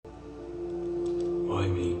Why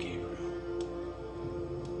me, Gabriel?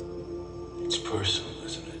 It's personal,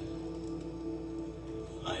 isn't it?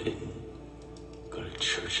 I didn't go to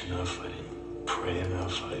church enough. I didn't pray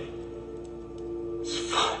enough. It's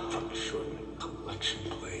fine. Put me short in a collection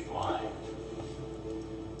plate. Why?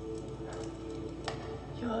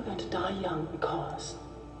 You are going to die young because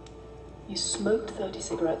you smoked 30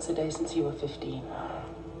 cigarettes a day since you were 15.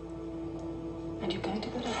 And you're going to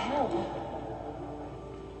go to hell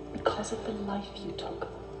because of the life you took.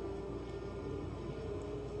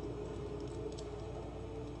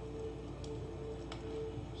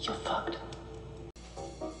 You're fucked.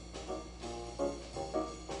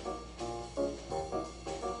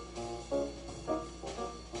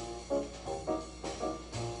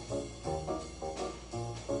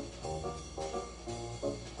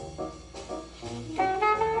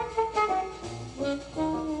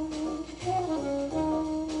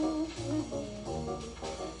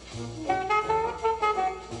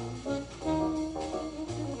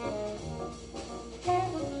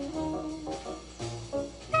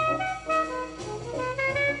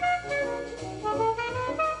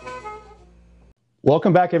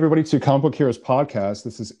 Welcome back, everybody, to Comic Book Heroes Podcast.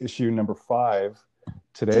 This is issue number 5.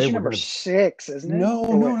 Today, issue number 6, isn't it?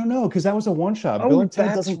 No, because that was a one-shot. Oh, Bill and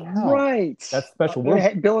Ted doesn't count. Right. That's special.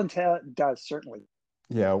 Bill and Ted does, certainly.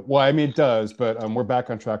 Yeah, well, I mean, it does, but we're back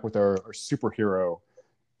on track with our superhero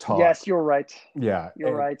talk. Yes, you're right. Yeah.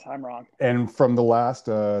 You're right. I'm wrong. And from the last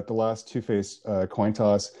Two-Face coin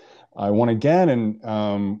toss, I won again,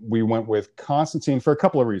 and we went with Constantine for a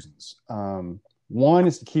couple of reasons. One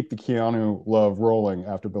is to keep the Keanu love rolling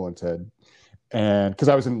after Bill and Ted, and because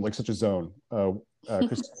I was in like such a zone.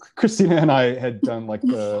 Christina and I had done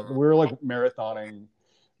we were like marathoning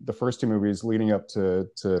the first 2 movies leading up to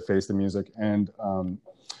Face the Music, and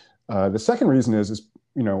the second reason is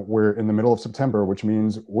we're in the middle of September, which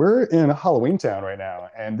means we're in Halloween Town right now,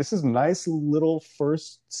 and this is a nice little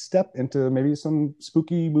first step into maybe some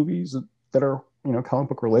spooky movies that are comic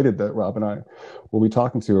book related that Rob and I will be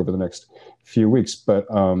talking to over the next few weeks. But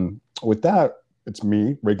with that, it's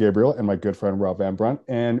me, Ray Gabriel, and my good friend Rob Van Brunt,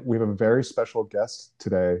 and we have a very special guest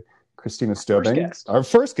today, Christina Stobing. Our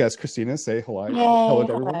first guest, Christina. Say hello. Hello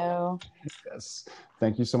to everyone. Hello. Yes.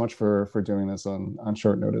 Thank you so much for doing this on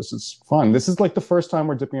short notice. It's fun. This is like the first time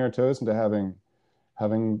we're dipping our toes into having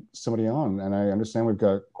somebody on, and I understand we've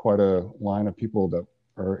got quite a line of people that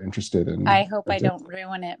are interested in. I hope I don't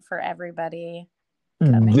ruin it for everybody.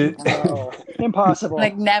 Impossible.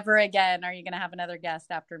 Like, never again are you going to have another guest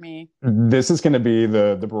after me. This is going to be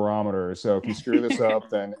the barometer. So if you screw this up,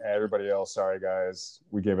 then everybody else, sorry guys,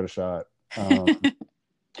 we gave it a shot.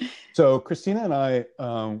 So Christina and I,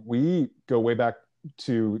 we go way back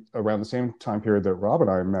to around the same time period that Rob and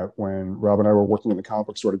I met, when Rob and I were working in the comic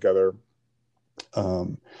book store together,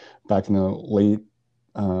 back in the late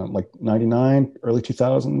 99, early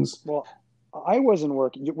 2000s. Well, I wasn't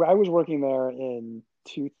working. I was working there in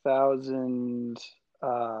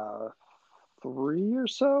 2003 or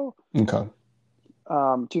so. Okay.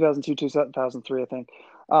 2002, 2003, I think.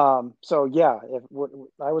 So yeah,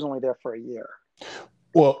 I was only there for a year.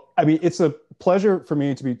 Well, I mean, it's a pleasure for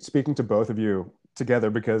me to be speaking to both of you together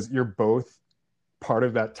because you're both part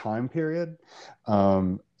of that time period.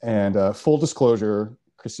 And full disclosure,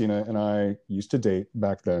 Christina and I used to date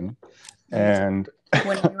back then. And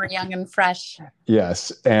when we were young and fresh.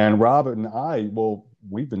 Yes. And Rob and I, well,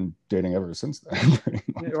 we've been dating ever since then.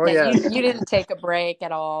 Oh, yeah. You didn't take a break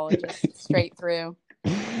at all, just straight through.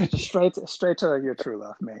 Straight to your true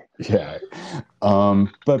love, me. Yeah.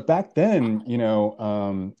 But back then,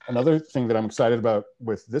 another thing that I'm excited about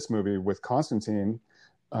with this movie, with Constantine,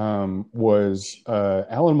 was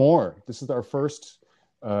Alan Moore. This is our first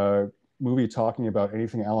movie talking about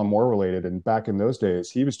anything Alan Moore related. And back in those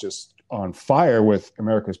days, he was just on fire with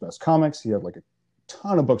America's Best Comics. He had like a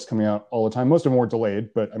ton of books coming out all the time. Most of them were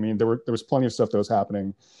delayed, but I mean, there was plenty of stuff that was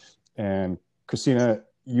happening. And Christina,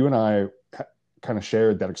 you and I kind of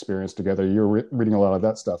shared that experience together. You were reading a lot of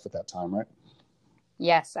that stuff at that time, right?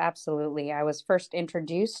 Yes, absolutely. I was first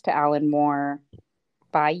introduced to Alan Moore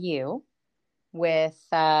by you with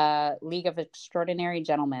League of Extraordinary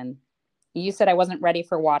Gentlemen. You said I wasn't ready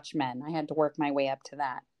for Watchmen. I had to work my way up to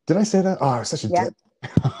that. Did I say that? Oh, I was such a dick.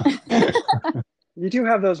 You do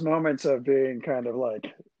have those moments of being kind of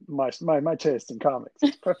like my taste in comics.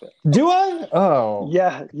 It's perfect. Do I? Oh,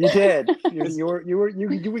 yeah, you did.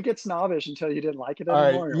 You would get snobbish until you didn't like it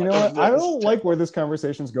anymore. Right. You know what? I don't like where this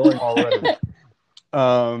conversation's going already.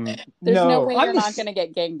 There's no way you're not going to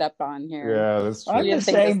get ganged up on here. Yeah, that's true. I'm the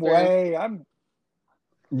same way.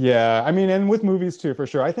 Yeah, I mean, and with movies too, for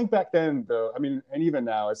sure. I think back then, though, I mean, and even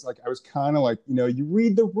now, it's like I was kind of like, you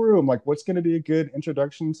read the room, like, what's going to be a good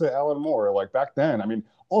introduction to Alan Moore? Like back then, I mean,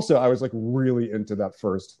 also, I was like really into that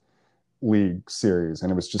first League series,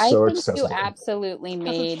 and it was just I so think you accessible. absolutely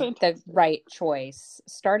Because it's made the fantastic. right choice.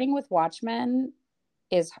 Starting with Watchmen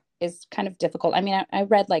is kind of difficult. I mean, I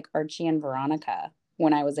read like Archie and Veronica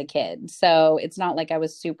when I was a kid, so it's not like I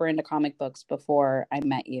was super into comic books before I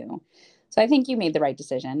met you. So I think you made the right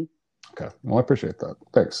decision. Okay, well, I appreciate that.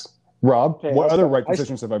 Thanks, Rob. Okay, What other right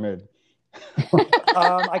decisions have I made?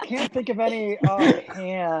 I can't think of any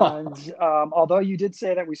offhand. Although you did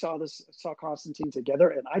say that we saw Constantine together,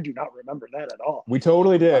 and I do not remember that at all. We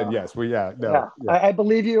totally did. Yes, yeah. I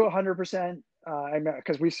believe you 100%.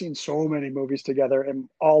 Because we've seen so many movies together, and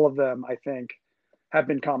all of them, I think, have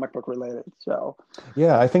been comic book related. So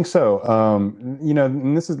yeah, I think so.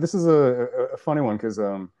 And this is a funny one because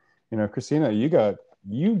Christina,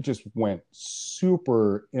 you just went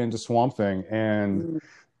super into Swamp Thing, and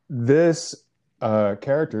this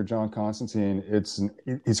character, John Constantine,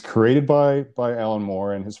 it's created by Alan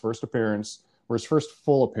Moore, and his first appearance, or his first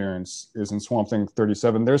full appearance, is in Swamp Thing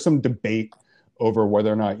 37. There's some debate over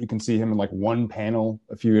whether or not you can see him in like one panel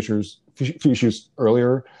a few issues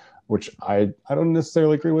earlier, which I don't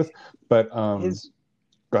necessarily agree with, but go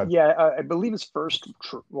ahead. I believe his first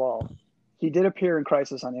he did appear in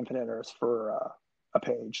Crisis on Infinite Earths for a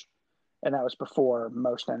page, and that was before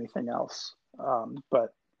most anything else.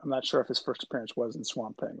 But I'm not sure if his first appearance was in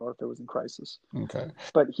Swamp Thing or if it was in Crisis. Okay.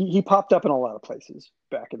 But he popped up in a lot of places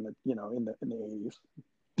back in the in the 80s.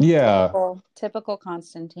 Yeah. Typical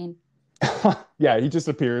Constantine. Yeah, he just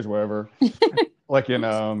appears wherever. Like in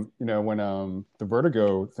when the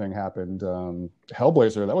Vertigo thing happened,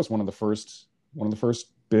 Hellblazer, that was one of the first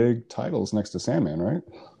big titles next to Sandman, right?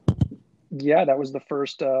 Yeah, that was the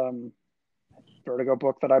first Vertigo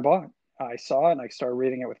book that I bought. I saw it and I started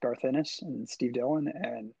reading it with Garth Ennis and Steve Dillon,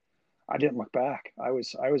 and I didn't look back. I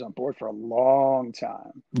was on board for a long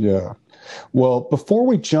time. Yeah. Well, before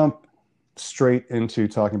we jump straight into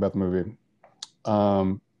talking about the movie,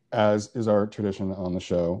 as is our tradition on the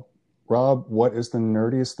show, Rob, what is the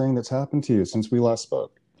nerdiest thing that's happened to you since we last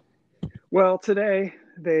spoke? Well, today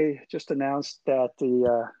they just announced that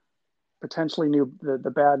the potentially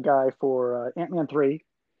the bad guy for Ant-Man 3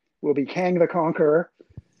 will be Kang the Conqueror,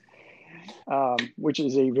 which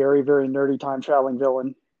is a very, very nerdy time-traveling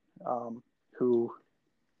villain who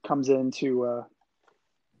comes into,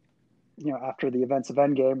 after the events of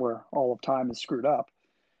Endgame, where all of time is screwed up.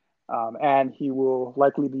 And he will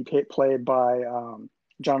likely be played by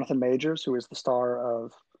Jonathan Majors, who is the star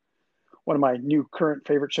of one of my new current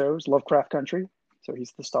favorite shows, Lovecraft Country. So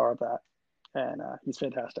he's the star of that. And he's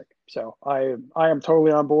fantastic. So I am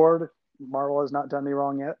totally on board. Marvel has not done me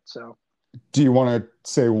wrong yet. So, do you want to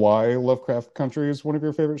say why Lovecraft Country is one of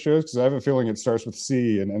your favorite shows? Because I have a feeling it starts with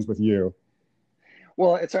C and ends with U.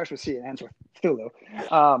 Well, it starts with C and ends with Cthulhu.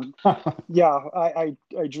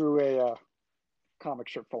 I drew a comic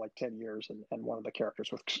strip for like 10 years, and one of the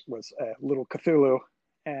characters was a little Cthulhu.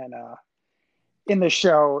 And in the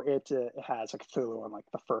show, it has a Cthulhu in like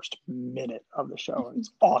the first minute of the show, and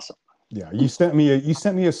it's awesome. Yeah, you sent me a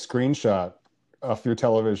screenshot off your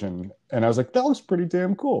television, and I was like, that looks pretty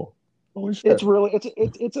damn cool. Holy shit.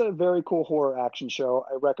 It's a very cool horror action show.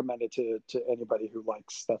 I recommend it to anybody who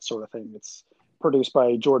likes that sort of thing. It's produced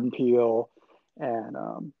by Jordan Peele and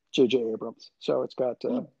J.J. Abrams, so it's got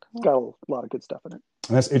a lot of good stuff in it.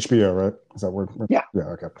 And that's HBO, right? Is that word? Yeah.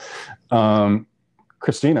 Yeah. Okay.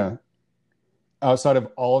 Christina, outside of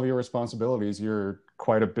all of your responsibilities, you're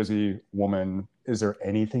quite a busy woman. Is there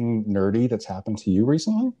anything nerdy that's happened to you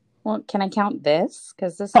recently? Well, can I count this?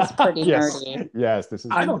 Because this is pretty nerdy. Yes, this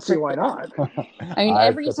is. I don't see why not. I mean,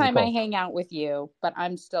 every time I hang out with you, but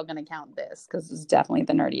I'm still going to count this because it's definitely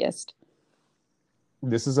the nerdiest.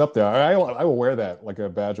 This is up there. I will wear that like a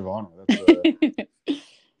badge of honor.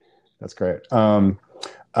 That's great.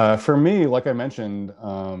 For me, like I mentioned,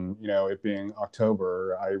 it being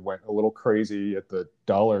October, I went a little crazy at the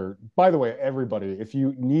dollar. By the way, everybody, if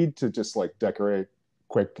you need to just like decorate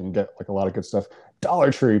quick and get like a lot of good stuff,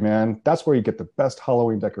 Dollar Tree, man, that's where you get the best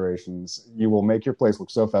Halloween decorations. You will make your place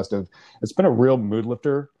look so festive. It's been a real mood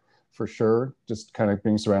lifter for sure, just kind of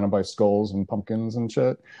being surrounded by skulls and pumpkins and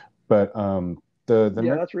shit. But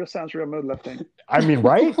that sounds real mood lifting. I mean,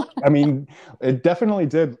 right? I mean, it definitely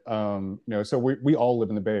did. So we all live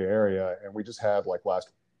in the Bay Area, and we just had like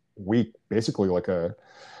last week, basically like a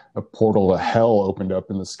portal to hell opened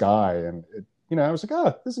up in the sky, and I was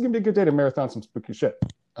like, this is gonna be a good day to marathon some spooky shit.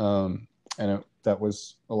 That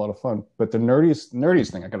was a lot of fun. But the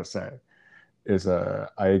nerdiest thing I gotta say is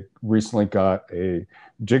I recently got a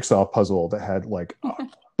jigsaw puzzle that had like a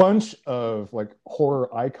bunch of like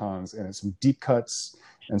horror icons in it, some deep cuts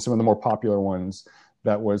and some of the more popular ones.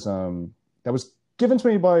 That was given to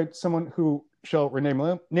me by someone who shall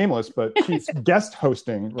remain nameless, but she's guest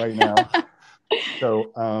hosting right now.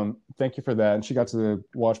 So thank you for that. And she got to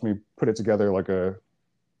watch me put it together like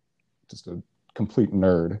just a complete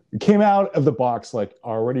nerd. It came out of the box like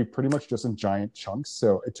already pretty much just in giant chunks.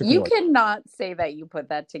 So it took me You like, cannot say that you put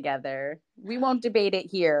that together. We won't debate it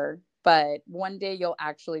here, but one day you'll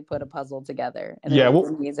actually put a puzzle together, and Yeah, it'll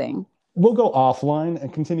be amazing. we'll go offline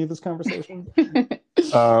and continue this conversation.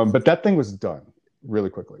 But that thing was done really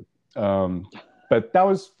quickly. But that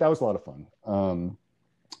was a lot of fun.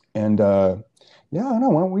 Yeah, I don't know.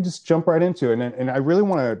 Why don't we just jump right into it? And I really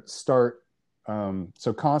want to start.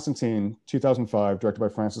 So Constantine, 2005, directed by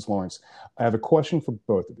Francis Lawrence. I have a question for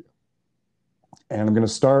both of you, and I'm going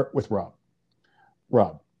to start with Rob.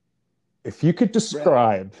 Rob, if you could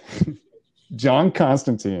describe John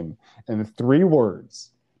Constantine in 3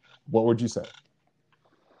 words, what would you say?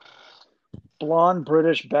 Blonde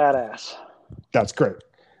British badass. That's great.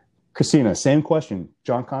 Christina, same question.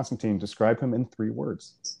 John Constantine, describe him in 3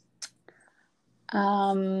 words.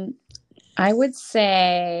 I would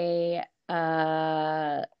say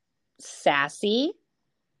sassy,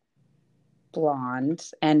 blonde,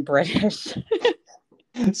 and British.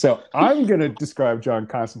 So I'm going to describe John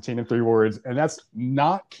Constantine in 3 words, and that's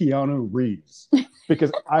not Keanu Reeves,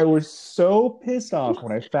 because I was so pissed off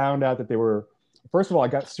when I found out that they were. First of all, I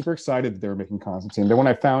got super excited that they were making Constantine. Then when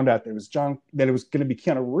I found out that it was going to be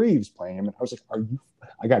Keanu Reeves playing him, and I was like,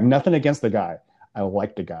 I got nothing against the guy. I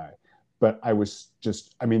like the guy. But I was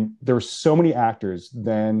just, I mean, there were so many actors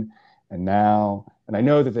then and now, and I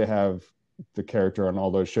know that they have the character on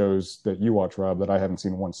all those shows that you watch, Rob, that I haven't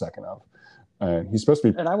seen 1 second of. He's supposed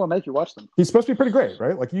to be, and I will make you watch them. He's supposed to be pretty great,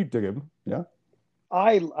 right? Like, you dig him, yeah?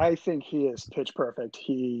 I think he is pitch perfect.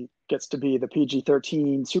 He gets to be the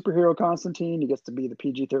PG-13 superhero Constantine. He gets to be the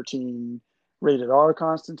PG-13 rated R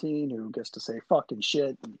Constantine, who gets to say fucking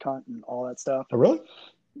shit and cunt and all that stuff. Oh, really?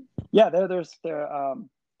 Yeah, they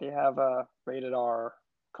have a rated R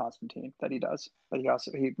Constantine that he does, but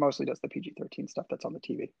he mostly does the PG-13 stuff that's on the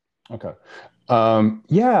TV. Okay.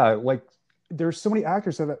 Yeah, like there's so many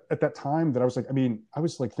actors at that time that I was like, I mean, I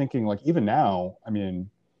was like thinking like even now, I mean,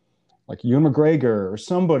 like Ewan McGregor or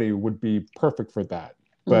somebody would be perfect for that.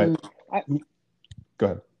 But go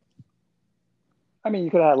ahead. I mean,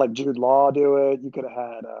 you could have had like Jude Law do it. You could have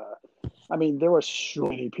had, I mean, there were so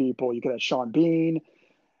many people. You could have Sean Bean.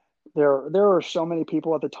 There were so many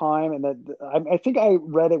people at the time, and that I think I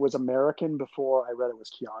read it was American before I read it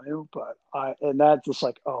was Keanu. And that's just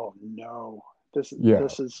like, oh no, this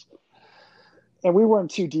is. And we weren't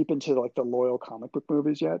too deep into like the loyal comic book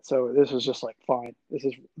movies yet, so this was just like fine. This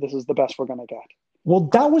is the best we're gonna get. Well,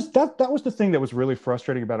 that was the thing that was really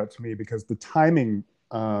frustrating about it to me, because the timing.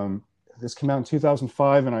 This came out in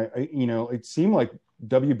 2005, and I it seemed like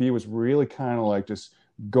WB was really kind of like just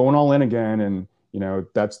going all in again, and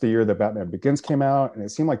that's the year that Batman Begins came out, and it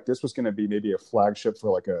seemed like this was going to be maybe a flagship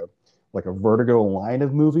for like a Vertigo line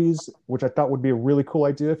of movies, which I thought would be a really cool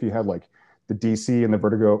idea if you had like the DC and the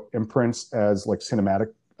Vertigo imprints as like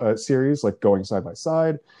cinematic series, like going side by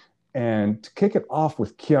side. And to kick it off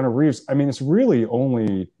with Keanu Reeves, I mean, it's really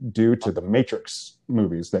only due to the Matrix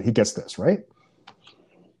movies that he gets this, right?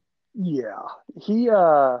 Yeah,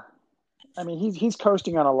 I mean, he's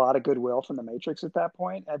coasting on a lot of goodwill from the Matrix at that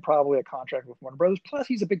point, and probably a contract with Warner Brothers. Plus,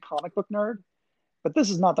 he's a big comic book nerd, but this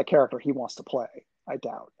is not the character he wants to play. I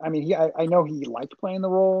doubt. I mean, I know he liked playing the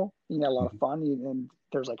role. He had a lot of fun, and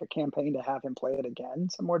there's like a campaign to have him play it again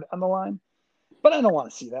somewhere down the line. But I don't want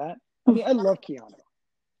to see that. I mean, I love Keanu,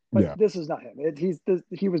 but This is not him.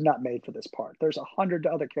 He was not made for this part. There's 100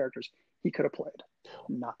 other characters he could have played,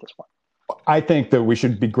 not this one. I think that we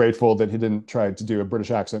should be grateful that he didn't try to do a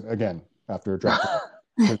British accent again after Dracula.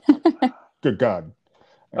 Good God.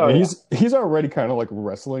 Oh, he's already kind of like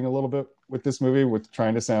wrestling a little bit with this movie with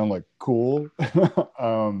trying to sound like cool.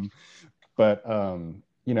 But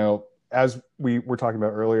as we were talking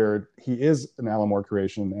about earlier, he is an Alan Moore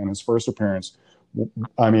creation, and his first appearance,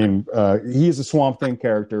 I mean, he is a Swamp Thing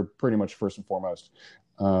character pretty much first and foremost.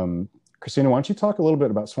 Christina, why don't you talk a little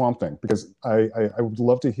bit about Swamp Thing? Because I would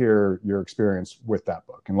love to hear your experience with that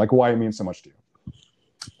book and like why it means so much to you.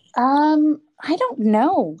 I don't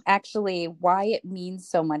know actually why it means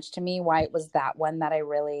so much to me, why it was that one that I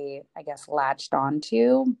really, I guess, latched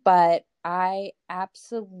onto, but I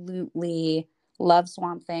absolutely love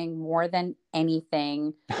Swamp Thing more than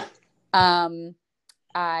anything.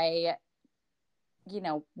 I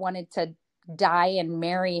wanted to die and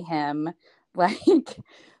marry him Like,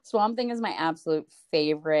 Swamp Thing is my absolute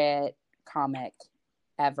favorite comic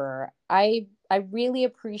ever. I really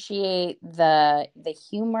appreciate the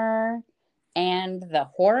humor and the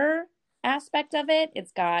horror aspect of it.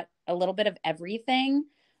 It's got a little bit of everything.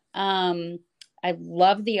 I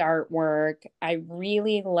love the artwork. I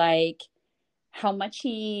really like how much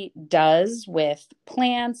he does with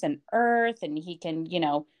plants and earth, and he can,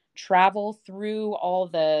 travel through all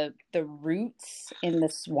the roots in the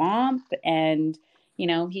swamp, and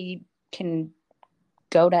he can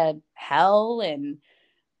go to hell, and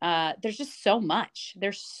there's just so much.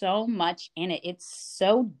 There's so much in it. It's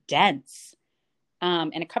so dense,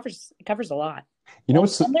 and it covers a lot. And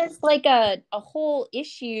there's like a whole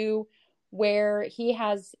issue where he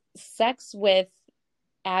has sex with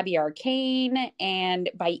Abby Arcane, and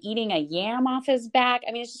by eating a yam off his back.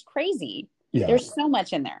 I mean, it's just crazy. Yeah. There's so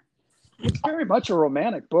much in there. It's very much a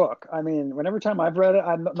romantic book. I mean, every time I've read it,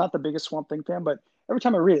 I'm not the biggest Swamp Thing fan, but every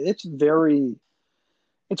time I read it,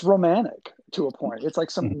 it's romantic to a point. It's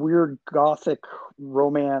like some weird gothic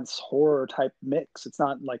romance horror type mix. It's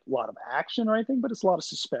not like a lot of action or anything, but it's a lot of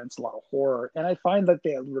suspense, a lot of horror. And I find that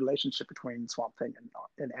the relationship between Swamp Thing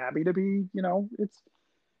and Abby to be,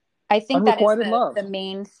 I think that is the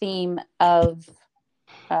main theme of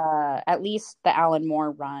at least the Alan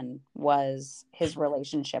Moore run, was his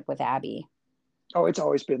relationship with Abby. Oh, it's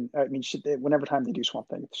always been. I mean, whenever time they do Swamp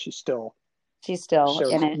Thing, she's still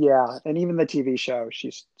in it. Yeah, and even the TV show,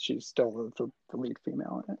 she's still the lead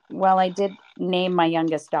female in it. Well, I did name my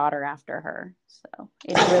youngest daughter after her, so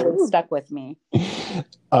it really stuck with me.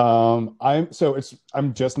 I'm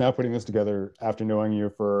just now putting this together after knowing you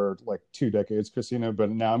for like 2 decades, Christina, but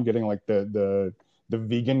now I'm getting like the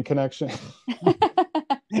vegan connection.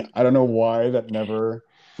 I don't know why that never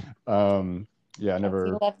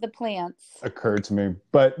You love the plants. Occurred to me.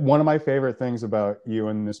 But one of my favorite things about you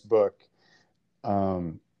in this book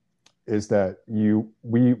is that we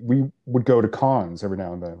would go to cons every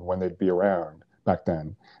now and then when they'd be around back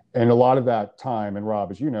then. And a lot of that time, and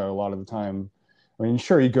Rob, as you know, a lot of the time, I mean,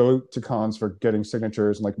 sure, you go to cons for getting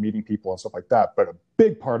signatures and like meeting people and stuff like that, but a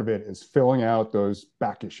big part of it is filling out those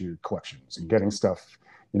back issue collections and getting stuff,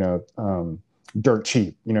 dirt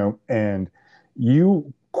cheap, and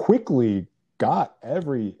you quickly got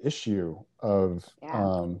every issue of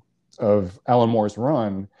Alan Moore's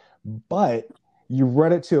run, but you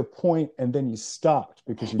read it to a point and then you stopped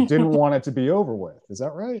because you didn't want it to be over with. Is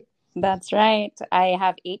that right? That's right. I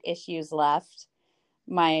have 8 issues left.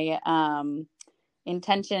 My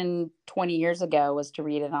intention 20 years ago was to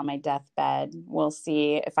read it on my deathbed. We'll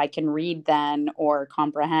see if I can read then or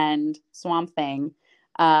comprehend Swamp Thing.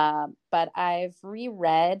 But I've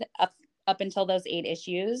reread up until those 8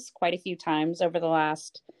 issues quite a few times over the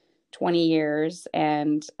last 20 years,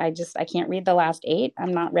 and I can't read the last 8.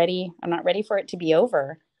 I'm not ready for it to be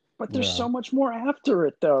over. But there's so much more after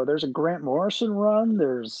it, though. There's a Grant Morrison run.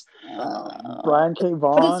 There's Brian K.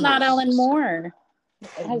 Vaughan. But it's not Alan Moore.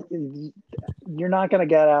 You're not going to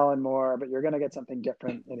get Alan Moore, but you're going to get something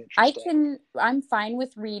different and interesting. I'm fine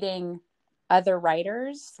with reading other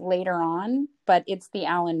writers later on, but it's the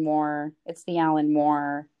Alan Moore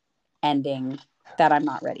ending that I'm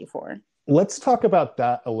not ready for. Let's talk about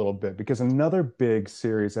that a little bit, because another big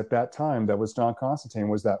series at that time that was John Constantine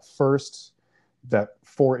was that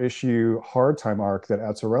 4-issue Hard Time arc that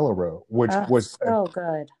Azzarello wrote, which was so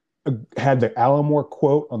good. Had the Alan Moore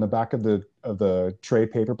quote on the back of the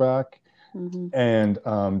trade paperback, and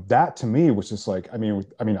that to me was just like, I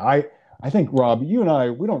think, Rob, you and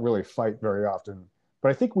I, we don't really fight very often, but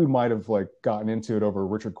I think we might have like gotten into it over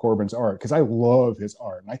Richard Corbin's art, because I love his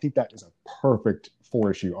art, and I think that is a perfect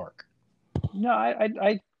 4-issue arc. No,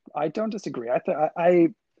 I don't disagree. I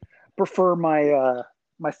prefer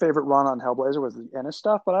my favorite run on Hellblazer was the Ennis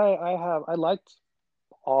stuff, but I liked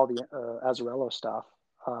all the Azzarello stuff.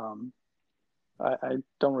 I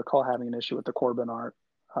don't recall having an issue with the Corbin art.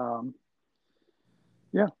 And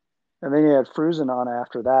then you had Fruzen on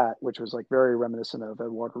after that, which was like very reminiscent of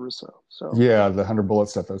Eduardo Russo. So yeah, the 100 Bullet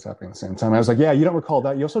stuff that was happening at the same time. I was like, yeah, you don't recall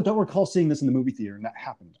that. You also don't recall seeing this in the movie theater, and that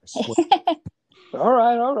happened. I swear. All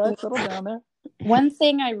right, settle down there. One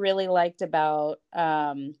thing I really liked about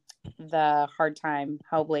the Hard Time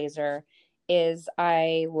Hellblazer is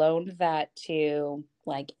I loaned that to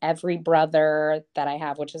like every brother that I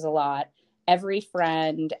have, which is a lot, every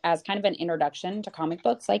friend, as kind of an introduction to comic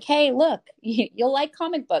books. Like, hey, look, you'll like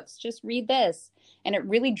comic books, just read this. And it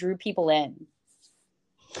really drew people in.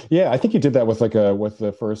 Yeah, I think you did that with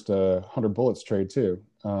the first 100 Bullets trade too.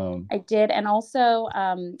 I did, and also,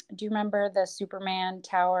 do you remember the Superman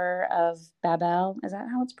Tower of Babel? Is that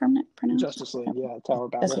how it's pronounced? Justice League, yeah, Tower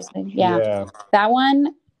of Babel. Justice League, yeah. That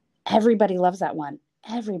one Everybody loves that one.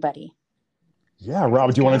 Everybody. Yeah,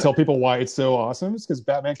 Rob, do you want to tell people why it's so awesome? It's because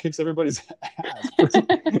Batman kicks everybody's ass.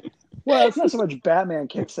 Well, it's not so much Batman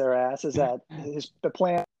kicks their ass as that the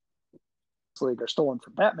plan League are stolen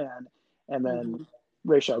from Batman, and then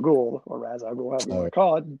Ra's al Ghul, or Ra's al Ghul, however you want to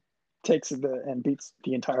call it, takes and beats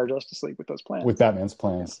the entire Justice League with those plans. With Batman's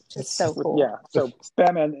plans. It's so cool. Yeah, so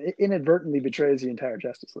Batman inadvertently betrays the entire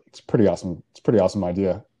Justice League. It's pretty awesome. It's a pretty awesome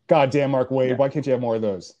idea. God damn, Mark Waid, why can't you have more of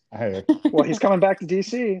those? Hey. Well, he's coming back to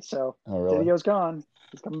DC, so really? Didio's gone.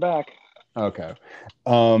 He's coming back. Okay.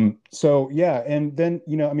 So yeah, and then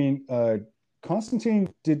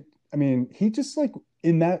Constantine he just like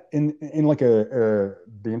in like the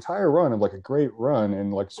entire run of like a great run,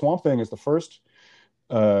 and like Swamp Thing is the first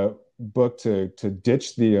book to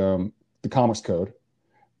ditch the comics code,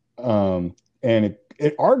 and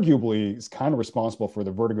it arguably is kind of responsible for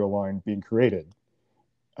the Vertigo line being created,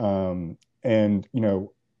 and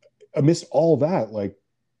amidst all that, like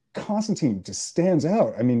Constantine just stands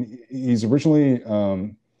out. I mean, he's originally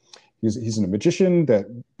he's a magician that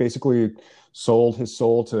basically sold his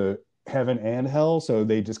soul to heaven and hell, so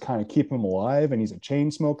they just kind of keep him alive, and he's a chain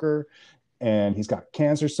smoker, and he's got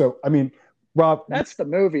cancer. So I mean, Rob, that's the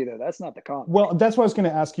movie though, that's not the comic. Well, that's what I was going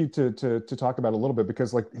to ask you to talk about a little bit,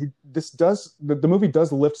 because like the movie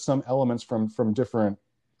does lift some elements from different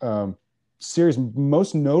series,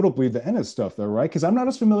 most notably the Ennis stuff though, right? Because I'm not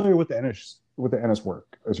as familiar with the Ennis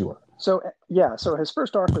work as you are. So yeah, so his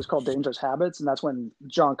first arc was called Dangerous Habits, and that's when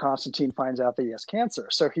John Constantine finds out that he has cancer.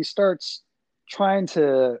 So he starts trying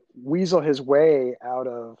to weasel his way out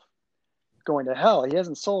of going to hell. He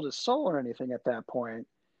hasn't sold his soul or anything at that point.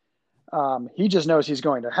 He just knows he's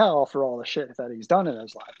going to hell for all the shit that he's done in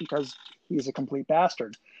his life, because he's a complete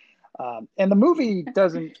bastard. And the movie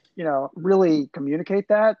doesn't, really communicate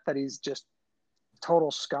that he's just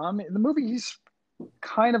total scum. In the movie, he's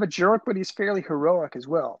kind of a jerk, but he's fairly heroic as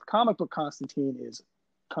well. The comic book Constantine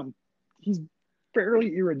he's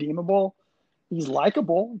fairly irredeemable. He's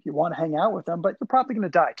likable if you want to hang out with him, but you're probably going to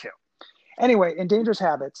die too. Anyway, in Dangerous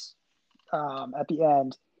Habits, at the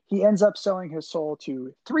end, he ends up selling his soul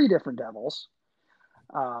to 3 different devils.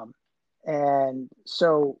 And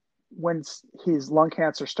so when his lung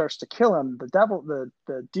cancer starts to kill him, the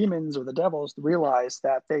demons or the devils realize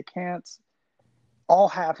that they can't all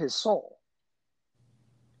have his soul.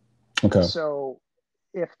 Okay. So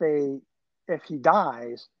if he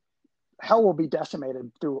dies, hell will be decimated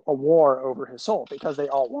through a war over his soul, because they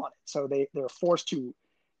all want it. So they're forced to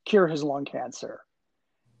cure his lung cancer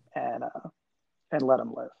and let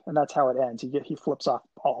him live. And that's how it ends. He flips off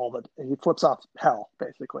he flips off hell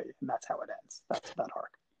basically, and that's how it ends. That's that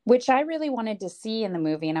arc. Which I really wanted to see in the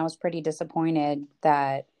movie, and I was pretty disappointed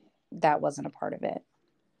that wasn't a part of it.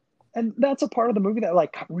 And that's a part of the movie that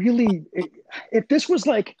like really, if this was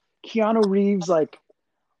like Keanu Reeves, like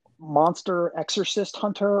monster exorcist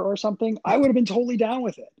hunter or something, I would have been totally down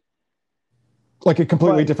with it. Like a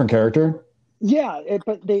completely different character. Yeah,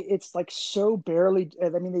 it's like so barely. I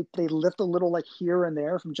mean, they lift a little like here and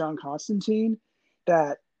there from John Constantine,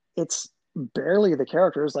 that it's barely the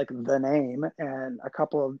characters, like the name and a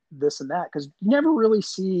couple of this and that, because you never really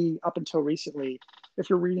see up until recently, if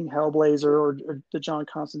you're reading Hellblazer or the John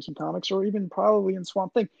Constantine comics, or even probably in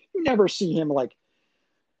Swamp Thing, you never see him like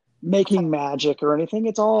making magic or anything.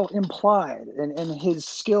 It's all implied, and his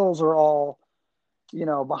skills are all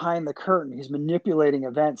behind the curtain. He's manipulating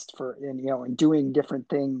events and doing different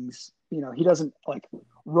things. He doesn't like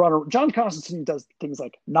run. John Constantine does things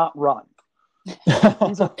like not run.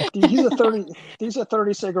 He's a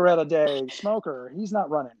 30 cigarette a day smoker. He's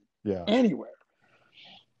not running anywhere,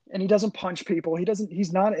 and he doesn't punch people.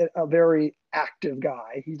 He's not a very active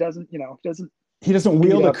guy. He doesn't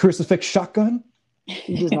wield a crucifix shotgun.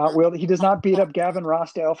 He does not wield. He does not beat up Gavin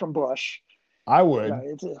Rossdale from Bush. I would.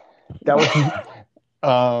 That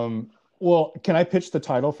would. Well, can I pitch the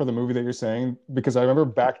title for the movie that you're saying? Because I remember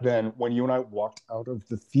back then when you and I walked out of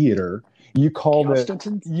the theater, you called it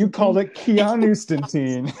Keanu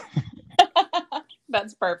Stantine.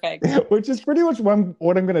 That's perfect. Which is pretty much what I'm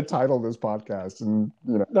going to title this podcast, and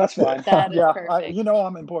that's fine. That is perfect. I'm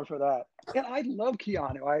on board for that. And I love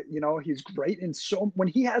Keanu. He's great in when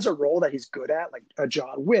he has a role that he's good at, like a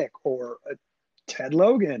John Wick or a Ted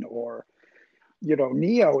Logan or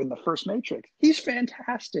Neo in the first Matrix. He's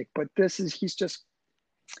fantastic, but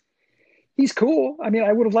he's cool. I mean,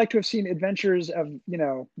 I would have liked to have seen Adventures of,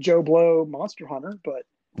 Joe Blow, Monster Hunter, but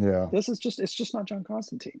it's just not John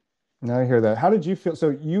Constantine. Now I hear that. How did you feel? So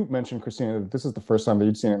you mentioned, Christina, that this is the first time that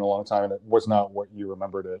you'd seen it in a long time, and it was not what you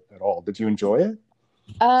remembered it at all. Did you enjoy it?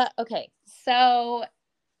 Okay. So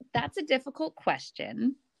that's a difficult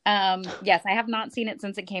question. Yes, I have not seen it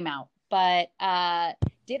since it came out, but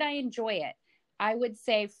did I enjoy it? I would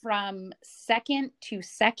say from second to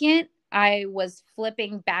second, I was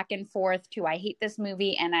flipping back and forth to I hate this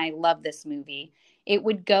movie and I love this movie. It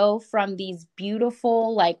would go from these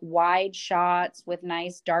beautiful, like wide shots with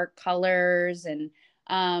nice dark colors and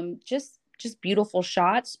just beautiful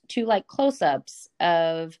shots to like close-ups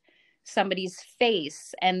of somebody's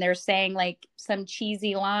face and they're saying like some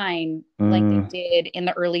cheesy line like they did in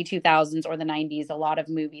the early 2000s or the 90s. A lot of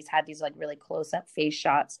movies had these like really close up face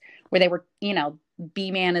shots where they were,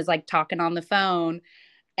 B-Man is like talking on the phone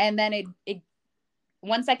and then it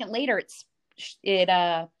 1 second later it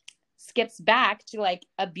skips back to like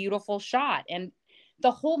a beautiful shot, and the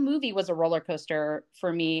whole movie was a roller coaster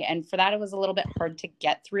for me, and for that it was a little bit hard to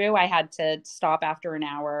get through. I had to stop after an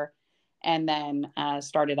hour and then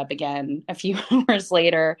started up again a few hours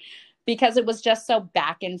later because it was just so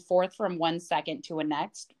back and forth from 1 second to a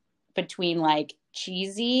next between like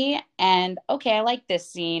cheesy and okay, I like this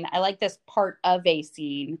scene, I like this part of a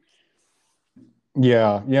scene.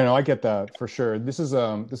 Yeah, no, I get that for sure. This is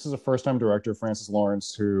a first time director, Francis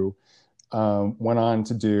Lawrence, who went on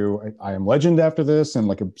to do I Am Legend after this, and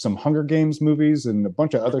like some Hunger Games movies and a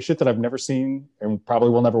bunch of other shit that I've never seen and probably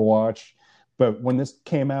will never watch. But when this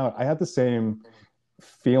came out, I had the same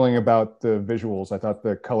feeling about the visuals. I thought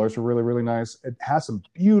the colors were really, really nice. It has some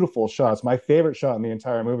beautiful shots. My favorite shot in the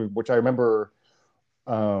entire movie, which I remember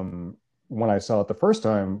when I saw it the first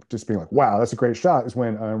time, just being like, wow, that's a great shot, is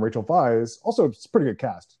when Rachel Weisz, also it's a pretty good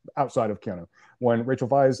cast outside of Keanu, when Rachel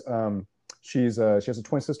Weisz, she has a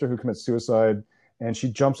twin sister who commits suicide, and she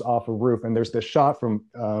jumps off a roof, and there's this shot from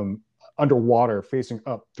underwater facing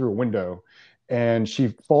up through a window, and she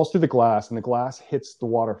falls through the glass, and the glass hits the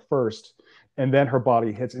water first, and then her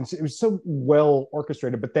body hits, and it was so well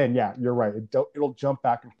orchestrated. But then, yeah, you're right, it'll jump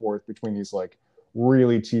back and forth between these like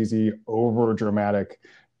really cheesy, over dramatic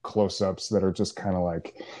close-ups that are just kind of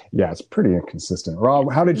like, yeah, it's pretty inconsistent.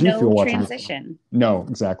 Rob, how did you feel watching transition? No,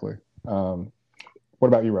 exactly. What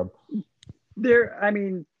about you, Rob?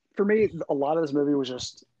 For me, a lot of this movie was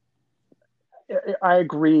just, I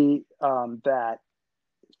agree that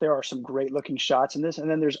there are some great looking shots in this, and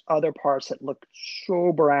then there's other parts that look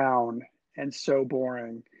so brown and so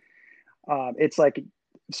boring. It's like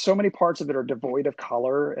so many parts of it are devoid of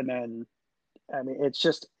color, and then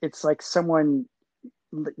it's like someone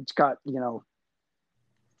got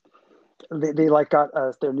they like got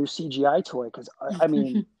their new CGI toy, because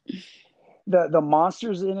the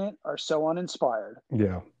monsters in it are so uninspired.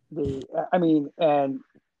 Yeah. And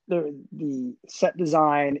the set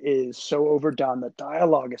design is so overdone. The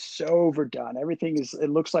dialogue is so overdone. It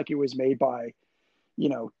looks like it was made by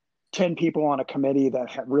 10 people on a committee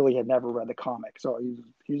that really had never read the comic. So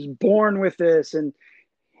he's born with this, and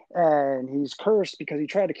he's cursed because he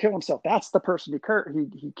tried to kill himself. That's the person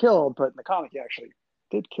he killed, but in the comic he actually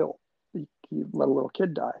did kill. He let a little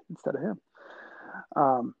kid die instead of him.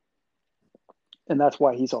 And that's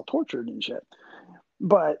why he's all tortured and shit.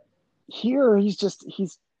 But here he's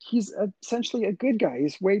essentially a good guy.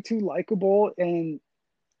 He's way too likable, and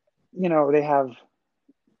they have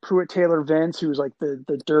Pruitt Taylor Vince, who's like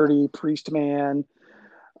the dirty priest man,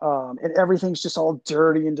 and everything's just all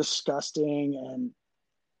dirty and disgusting. And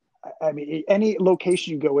any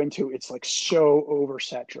location you go into, it's like so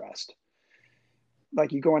overset dressed.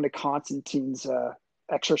 Like you go into Constantine's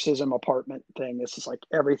exorcism apartment thing, it's just like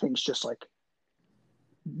everything's just like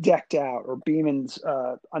decked out, or Beeman's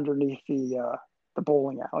underneath the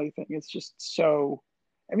bowling alley thing. It's just so,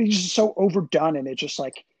 it's just so overdone, and it's just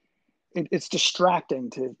like it's distracting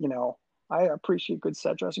to, I appreciate good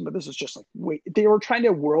set dressing, but this is just like, they were trying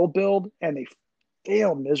to world build and they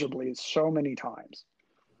failed miserably so many times.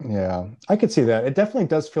 Yeah, I could see that. It definitely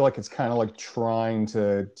does feel like it's kind of like trying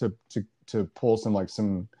to pull some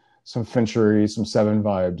Finchery, some Seven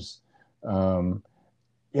vibes.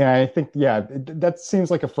 Yeah, I think, that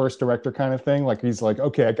seems like a first director kind of thing. Like he's like,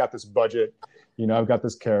 okay, I got this budget, I've got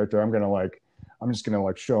this character. I'm just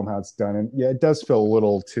gonna show him how it's done. And yeah, it does feel a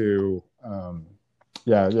little too,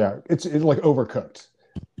 it's like overcooked.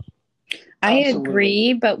 I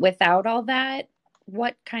agree, but without all that,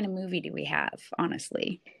 what kind of movie do we have,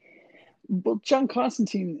 honestly? Well, John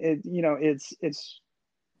Constantine, it's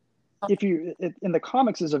in the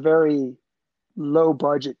comics is a very low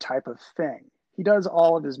budget type of thing. He does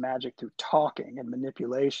all of his magic through talking and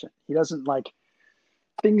manipulation. He doesn't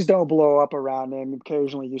things don't blow up around him.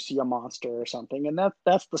 Occasionally you see a monster or something, and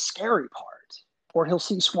that's the scary part. Or he'll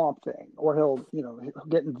see Swamp Thing, or he'll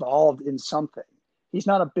get involved in something. He's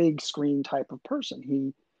not a big screen type of person.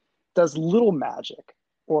 He does little magic,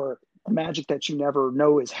 or magic that you never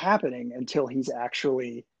know is happening until he's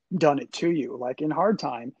actually done it to you, like in Hard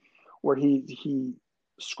Time, where he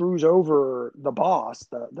screws over the boss,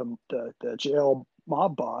 the jail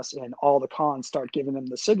mob boss, and all the cons start giving him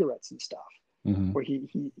the cigarettes and stuff. Mm-hmm. Where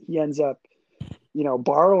he ends up,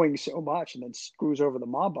 borrowing so much and then screws over the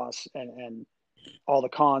mob boss, and all the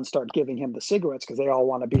cons start giving him the cigarettes because they all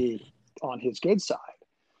want to be on his good side.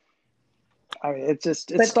 I mean, it's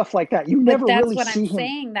stuff like that. You never really see him. That's what I'm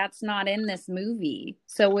saying. That's not in this movie.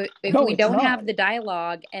 So if we don't have the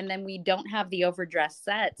dialogue and then we don't have the overdressed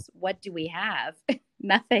sets, what do we have?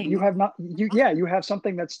 Nothing. You have not. You have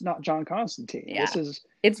something that's not John Constantine. Yeah.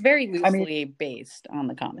 It's very loosely based on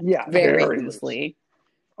the comic. Yeah, very loosely.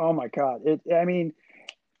 Oh my God!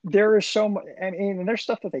 There is so much. And there's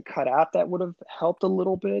stuff that they cut out that would have helped a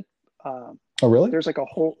little bit. Oh, really? There's like a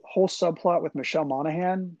whole subplot with Michelle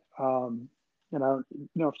Monaghan. I don't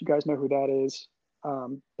know if you guys know who that is,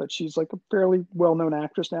 but she's like a fairly well-known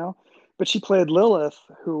actress now. But she played Lilith,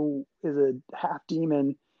 who is a half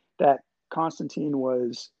demon that Constantine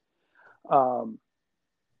was having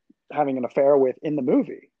an affair with in the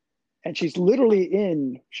movie. And she's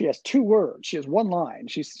literally she has 2 words. She has one line.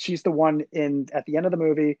 She's the one at the end of the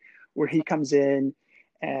movie where he comes in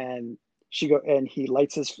and he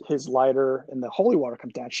lights his lighter and the holy water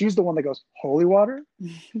comes down. She's the one that goes, "Holy water?"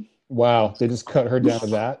 Wow. They just cut her down to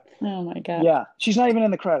that. Oh my God. Yeah. She's not even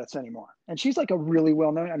in the credits anymore. And she's like a really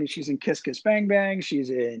well-known, she's in Kiss Kiss Bang Bang. She's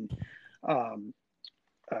in,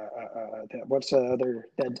 what's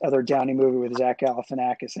that other Downey movie with Zach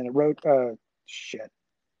Galifianakis, and it wrote, shit.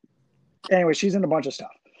 Anyway, she's in a bunch of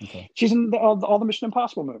stuff. Okay. She's in all the Mission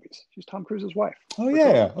Impossible movies. She's Tom Cruise's wife. Oh,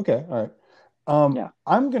 yeah. Okay. All right. Yeah.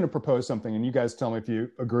 I'm going to propose something, and you guys tell me if you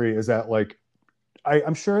agree, is that like,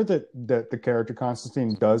 I'm sure that the character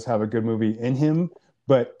Constantine does have a good movie in him,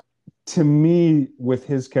 but to me, with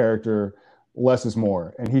his character, less is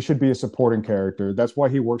more, and he should be a supporting character. That's why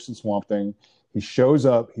he works in Swamp Thing. He shows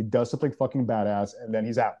up, he does something fucking badass, and then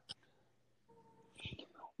he's out.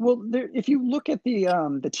 Well, if you look at the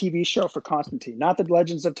TV show for Constantine, not the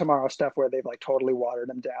Legends of Tomorrow stuff where they've like totally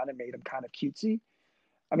watered him down and made him kind of cutesy.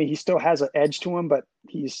 I mean, he still has an edge to him, but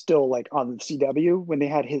he's still like on the CW when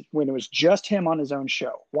it was just him on his own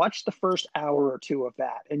show. Watch the first hour or 2 of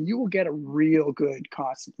that, and you will get a real good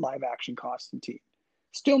live action Constantine.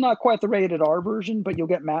 Still not quite the rated R version, but you'll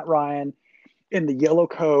get Matt Ryan in the yellow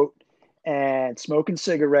coat and smoking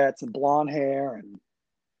cigarettes and blonde hair and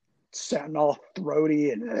sounding all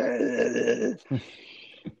throaty and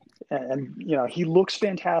he looks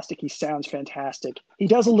fantastic. He sounds fantastic. He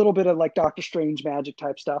does a little bit of like Doctor Strange magic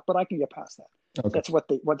type stuff, but I can get past that. Okay. That's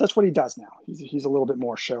what he does now. He's a little bit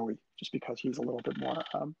more showy just because he's a little bit more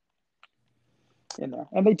in there.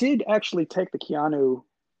 And they did actually take the Keanu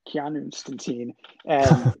Constantine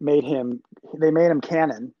and made him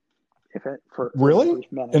canon. Really?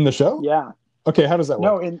 In the show? Yeah. Okay, how does that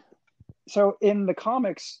work? No, in the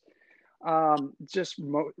comics, just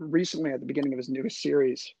recently at the beginning of his newest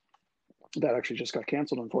series, that actually just got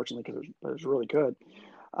canceled, unfortunately, because it was really good.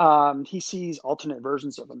 He sees alternate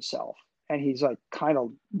versions of himself, and he's like kind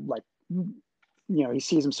of like, he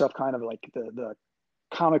sees himself kind of like the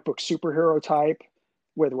comic book superhero type,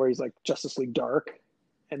 where he's like Justice League Dark,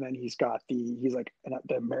 and then he sees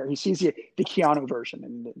the Keanu version,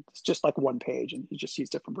 and it's just like one page, and he just sees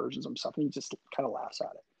different versions of himself, and he just kind of laughs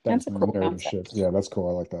at it. That's a cool concept. Yeah, that's cool.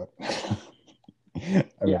 I like that.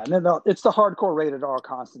 And then it's the hardcore rated R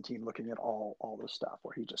Constantine looking at all this stuff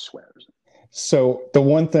where he just swears. So the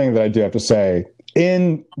one thing that I do have to say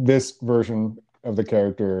in this version of the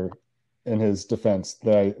character, in his defense,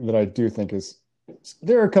 that I do think is,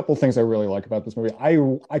 there are a couple of things I really like about this movie. I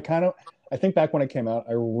think back when it came out,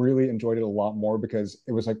 I really enjoyed it a lot more because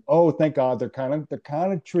it was like, oh, thank God they're kind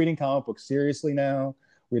of treating comic books seriously now.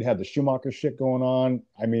 We'd had the Schumacher shit going on.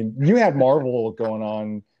 I mean, you had Marvel going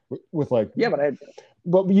on with like, yeah,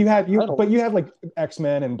 but you had like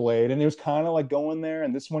X-Men and Blade, and it was kind of like going there.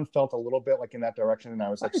 And this one felt a little bit like in that direction, and I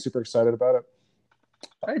was like super excited about it.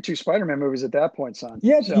 I had 2 Spider-Man movies at that point, son.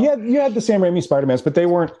 Yeah, so. You had the Sam Raimi Spider-Mans, but they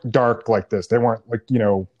weren't dark like this. They weren't like,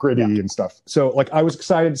 gritty and stuff. So like I was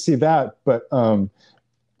excited to see that, but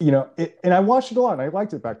and I watched it a lot, and I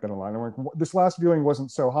liked it back then a lot. And like, this last viewing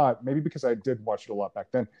wasn't so hot, maybe because I did watch it a lot back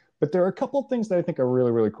then. But there are a couple of things that I think are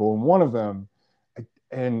really, really cool, and one of them,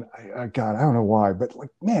 God, I don't know why, but like,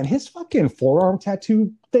 man, his fucking forearm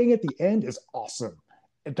tattoo thing at the end is awesome.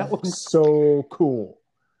 That looks so cool.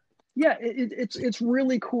 Yeah, it's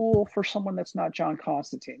really cool for someone that's not John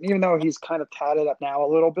Constantine, even though he's kind of tatted up now a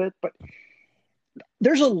little bit. But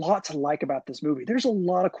there's a lot to like about this movie. There's a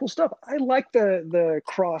lot of cool stuff. I like the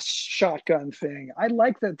cross shotgun thing. I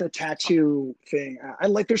like the tattoo thing. I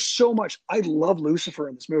like, there's so much. I love Lucifer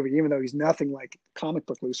in this movie, even though he's nothing like comic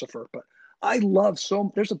book Lucifer. But I love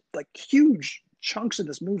there's like huge chunks of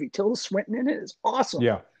this movie. Tilda Swinton in it is awesome.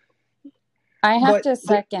 Yeah. I have to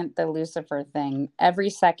second the Lucifer thing. Every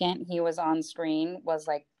second he was on screen was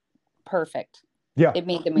like perfect. Yeah. It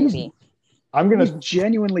made the movie. He's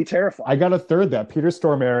genuinely terrifying. I got a third that Peter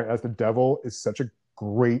Stormare as the devil is such a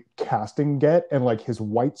great casting get, and like his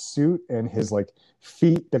white suit and his like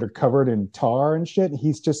feet that are covered in tar and shit.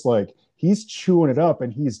 He's just like, he's chewing it up,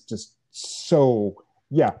 and he's just so,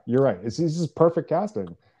 yeah, you're right. It's just perfect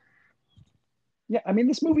casting. Yeah, I mean,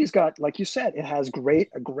 this movie's got, like you said, it has a great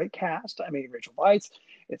cast. I mean, Rachel Weisz,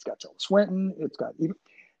 it's got Tilda Swinton, it's got even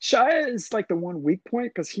Shia is like the one weak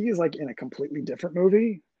point because he is like in a completely different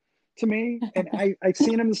movie to me. And I've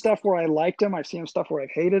seen him in stuff where I liked him. I've seen him stuff where I've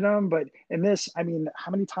hated him. But in this, I mean,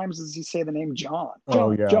 how many times does he say the name John?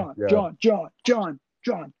 John.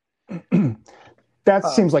 That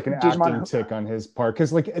seems like an acting tick on his part.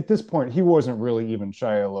 Because like at this point, he wasn't really even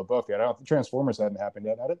Shia LaBeouf yet. I don't think Transformers hadn't happened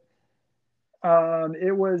yet, had it?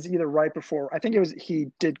 It was either right before. I think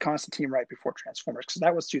he did Constantine right before Transformers, because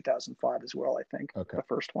that was 2005 as well. I think the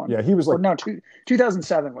first one. Yeah, he was like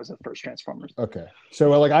 2007 was the first Transformers. Okay,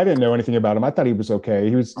 so like I didn't know anything about him. I thought he was okay.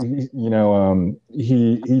 He was, he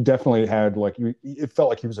definitely had like it felt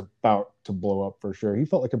like he was about to blow up for sure. He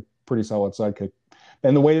felt like a pretty solid sidekick,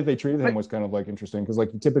 and the way that they treated him was kind of like interesting because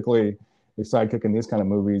like typically the sidekick in these kind of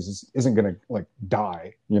movies isn't going to like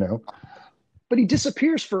die, you know. But he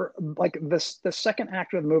disappears for like the second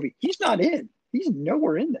act of the movie. He's not in. He's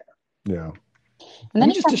nowhere in there. Yeah. And then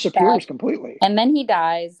he just disappears completely. And then he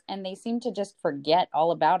dies, and they seem to just forget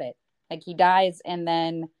all about it. Like he dies, and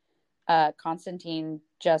then Constantine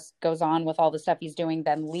just goes on with all the stuff he's doing,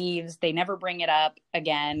 then leaves. They never bring it up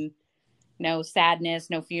again. No sadness,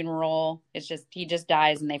 no funeral. It's just he just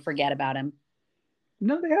dies, and they forget about him.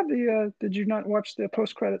 No, they have the. Did you not watch the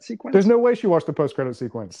post-credit sequence? There's no way she watched the post-credit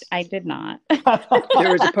sequence. I did not.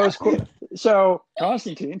 There is a post-credit. So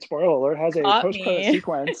Constantine, spoiler alert, has a post-credit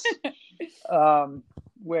sequence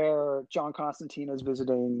where John Constantine is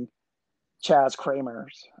visiting Chaz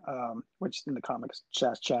Kramer's, which in the comics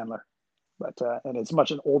Chaz Chandler, but and it's much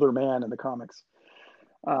an older man in the comics.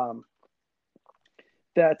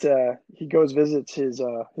 That he goes visits his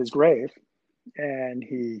grave, and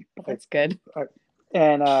that's good.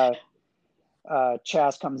 And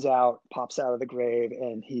Chaz comes out, pops out of the grave,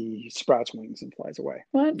 and he sprouts wings and flies away.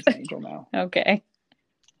 What? He's an angel now. Okay.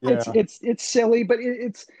 Yeah. It's silly, but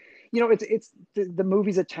it's the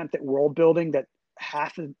movie's attempt at world building that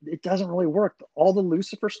it doesn't really work. All the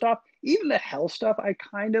Lucifer stuff, even the hell stuff, I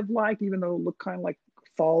kind of like, even though it looked kind of like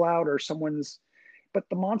Fallout or someone's. But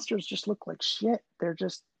the monsters just look like shit.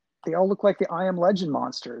 They all look like the I Am Legend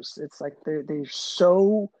monsters. It's like they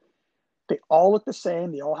all look the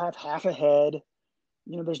same. They all have half a head.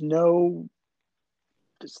 You know, there's no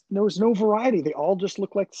variety. They all just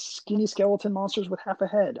look like skinny skeleton monsters with half a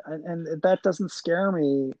head. And that doesn't scare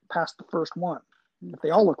me past the first one. If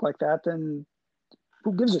they all look like that, then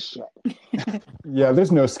who gives a shit? Yeah,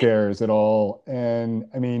 there's no scares at all. And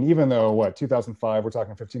I mean, even though 2005, we're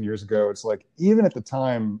talking 15 years ago, it's like even at the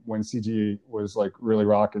time when CG was like really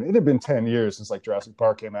rocking, it had been 10 years since like Jurassic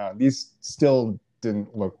Park came out. And these still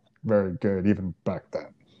didn't look very good even back then.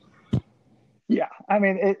 Yeah, I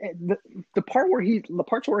mean, the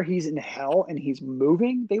parts where he's in hell and he's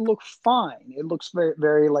moving, they look fine. It looks very,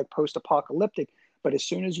 very like post-apocalyptic. But as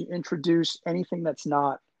soon as you introduce anything that's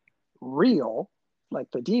not real, like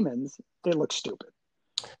the demons, they look stupid.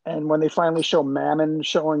 And when they finally show Mammon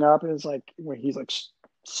showing up, it's like when he's like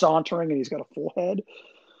sauntering and he's got a full head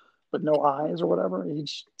but no eyes or whatever.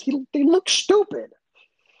 They look stupid.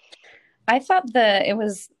 I thought it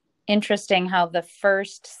was interesting how the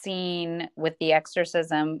first scene with the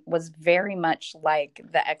exorcism was very much like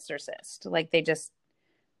The Exorcist. Like they just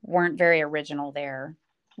weren't very original there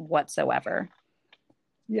whatsoever.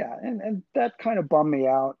 Yeah, and that kind of bummed me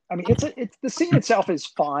out. I mean, it's the scene itself is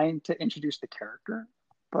fine to introduce the character,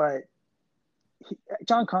 but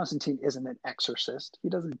John Constantine isn't an exorcist. He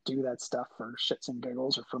doesn't do that stuff for shits and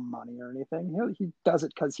giggles or for money or anything. He does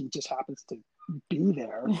it because he just happens to be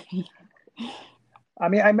there. I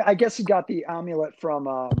mean, I guess he got the amulet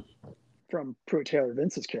from Pruitt Taylor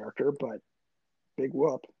Vince's character, but big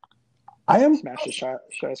whoop. Smashed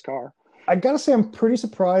Shia's car. I gotta say, I'm pretty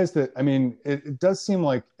surprised that, I mean, it does seem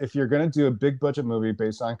like if you're gonna do a big budget movie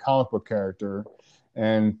based on a comic book character,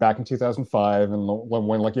 and back in 2005, and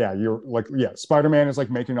when like you're like Spider-Man is like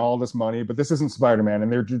making all this money, but this isn't Spider-Man,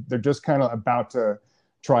 and they're just kind of about to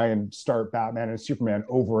try and start Batman and Superman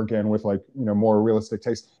over again with like more realistic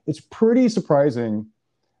takes. It's pretty surprising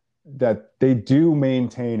that they do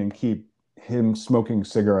maintain and keep him smoking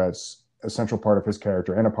cigarettes a central part of his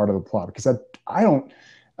character and a part of the plot, because I don't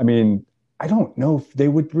know if they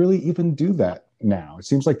would really even do that now. It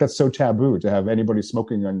seems like that's so taboo to have anybody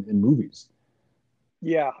smoking in movies.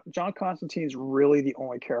 Yeah, John Constantine's really the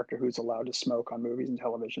only character who's allowed to smoke on movies and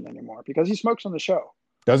television anymore because he smokes on the show.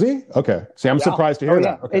 Does he? Okay. See, I'm surprised to hear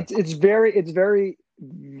that. Okay. It's very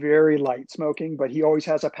very light smoking, but he always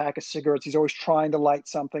has a pack of cigarettes. He's always trying to light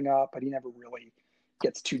something up, but he never really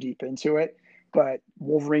gets too deep into it. But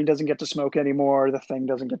Wolverine doesn't get to smoke anymore. The Thing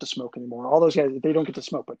doesn't get to smoke anymore. All those guys, they don't get to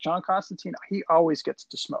smoke. But John Constantine, he always gets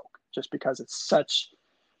to smoke just because it's such.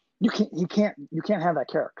 You can't have that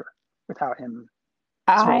character without him.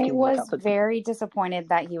 I was very disappointed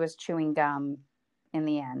that he was chewing gum in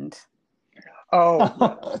the end.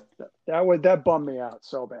 Oh, that bummed me out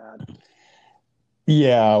so bad.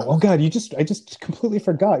 Yeah. Oh God, I just completely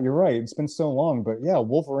forgot. You're right. It's been so long, but yeah,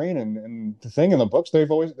 Wolverine and the Thing in the books, they're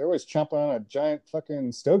always chomping on a giant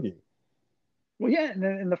fucking stogie. Well, yeah, and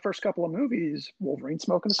then in the first couple of movies, Wolverine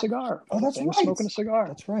smoking a cigar. Oh, that's right. Smoking a cigar.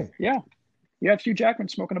 That's right. Yeah, you have Hugh Jackman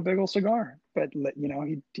smoking a big old cigar, but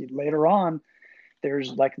he later on,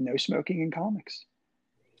 there's like no smoking in comics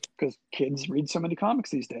because kids read so many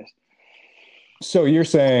comics these days. So you're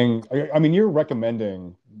saying, I mean, you're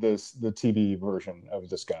recommending the TV version of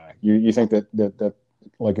this guy. You think that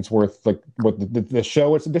like it's worth like what the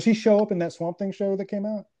show? Does he show up in that Swamp Thing show that came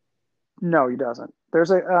out? No, he doesn't. There's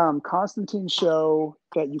a Constantine show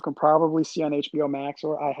that you can probably see on HBO Max,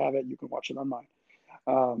 or I have it. You can watch it on mine.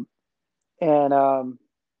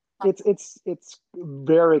 It's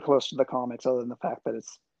very close to the comics, other than the fact that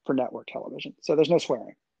it's for network television. So there's no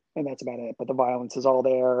swearing, and that's about it. But the violence is all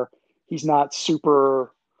there. He's not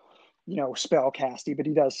super, spellcasty, but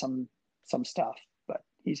he does some stuff. But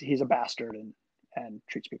he's a bastard and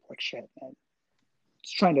treats people like shit. And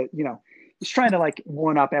he's trying to like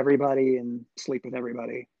one up everybody and sleep with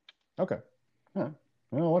everybody. Okay, yeah,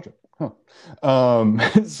 I'll watch it. Huh.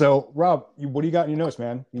 So Rob, what do you got in your notes,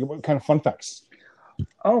 man? What kind of fun facts?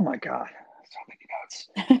 Oh my God, so many notes.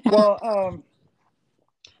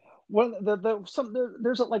 Well,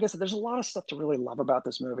 there's like I said, there's a lot of stuff to really love about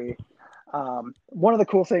this movie. One of the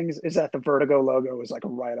cool things is that the Vertigo logo is like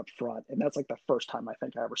right up front, and that's like the first time I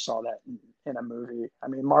think I ever saw that in a movie. I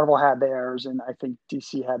mean, Marvel had theirs, and I think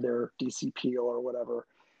DC had their DC Peel or whatever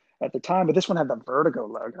at the time, but this one had the Vertigo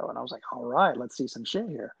logo, and I was like, all right, let's see some shit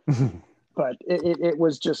here. But it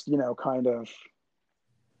was just kind of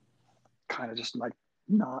just like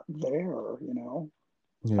not there,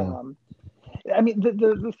 Yeah. I mean,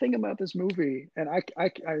 the thing about this movie, and I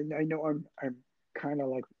know I'm kind of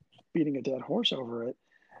like beating a dead horse over it,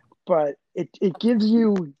 but it gives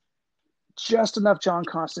you just enough John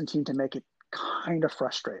Constantine to make it kind of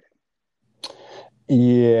frustrating.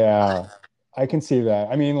 Yeah, I can see that.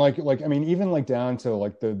 I mean, even like down to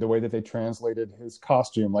like the way that they translated his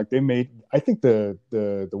costume. Like I think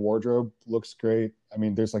the wardrobe looks great. I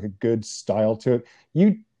mean, there's like a good style to it.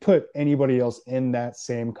 You put anybody else in that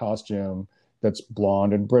same costume that's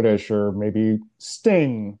blonde and British, or maybe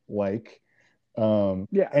Sting like, and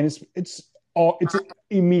it's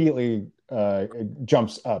immediately it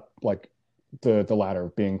jumps up like the ladder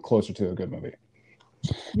of being closer to a good movie.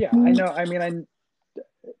 Yeah, I know. I mean,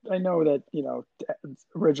 I know that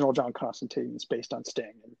original John Constantine is based on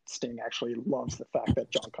Sting, and Sting actually loves the fact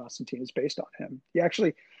that John Constantine is based on him. He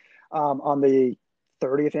actually, on the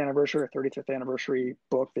 30th anniversary or 35th anniversary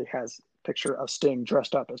book, that has a picture of Sting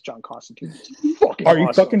dressed up as John Constantine. Are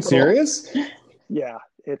you fucking serious? Yeah,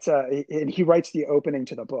 it's and he writes the opening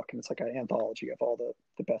to the book, and it's like an anthology of all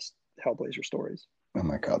the best Hellblazer stories. Oh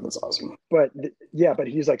my God, that's awesome. But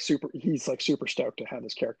he's super stoked to have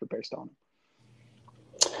this character based on him.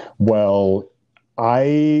 Well,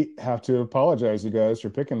 I have to apologize, you guys, for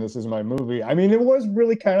picking this as my movie. I mean, it was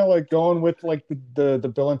really kind of like going with like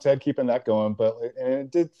the Bill and Ted, keeping that going, but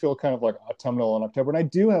it did feel kind of like autumnal in October, and I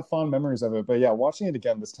do have fond memories of it. But yeah, watching it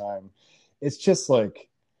again this time, it's just like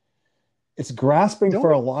it's grasping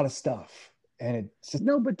for a lot of stuff, and it's just...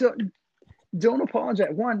 No, but don't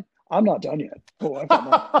apologize. One, I'm not done yet.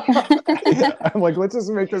 I'm like, let's just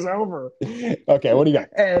make this over. Okay, what do you got?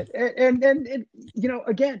 And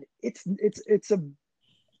again, it's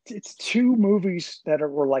two movies that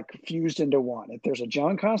were like fused into one. There's a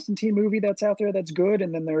John Constantine movie that's out there that's good,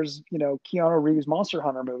 and then there's Keanu Reeves Monster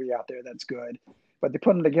Hunter movie out there that's good. but they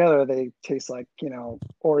put them together, they taste like,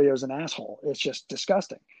 Oreos and asshole. It's just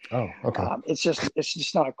disgusting. Oh, okay. It's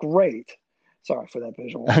just not great. Sorry for that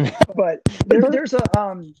visual, but there's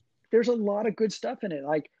a lot of good stuff in it.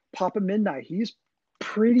 Like Papa Midnight, he's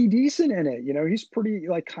pretty decent in it. He's pretty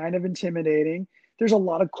like kind of intimidating. There's a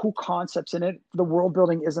lot of cool concepts in it. The world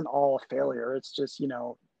building isn't all a failure. It's just,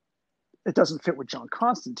 it doesn't fit with John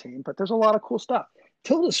Constantine, but there's a lot of cool stuff.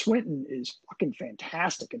 Tilda Swinton is fucking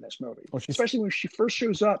fantastic in this movie, especially when she first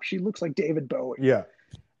shows up. She looks like David Bowie. Yeah,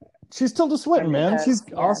 she's Tilda Swinton, man. She's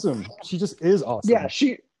awesome. She just is awesome. Yeah,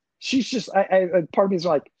 she's just. Part of me is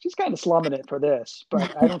like, she's kind of slumming it for this,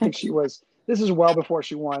 but I don't think she was. This is well before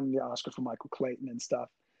she won the Oscar for Michael Clayton and stuff.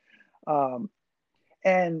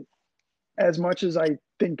 And as much as I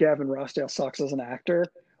think Gavin Rossdale sucks as an actor,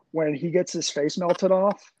 when he gets his face melted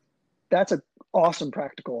off, that's an awesome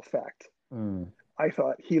practical effect. I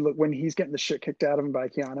thought when he's getting the shit kicked out of him by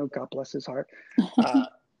Keanu, God bless his heart.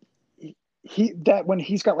 When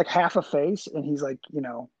he's got like half a face and he's like,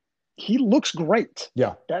 he looks great.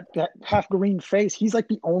 Yeah. That half green face, he's like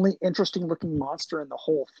the only interesting looking monster in the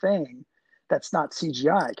whole thing that's not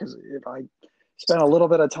CGI. Because if I spent a little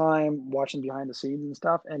bit of time watching behind the scenes and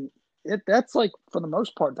stuff, and that's like, for the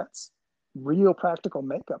most part, that's real practical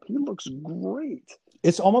makeup. He looks great.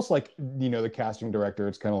 It's almost like, the casting director,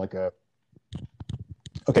 it's kind of like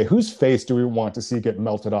okay, whose face do we want to see get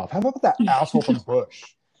melted off? How about that asshole from Bush?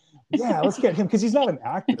 Yeah, let's get him, because he's not an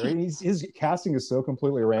actor. His casting is so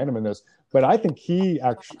completely random in this, but I think he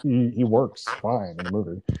works fine in the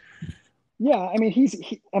movie. Yeah, I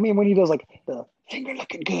mean, when he does like the finger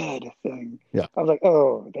looking good thing, yeah, I was like,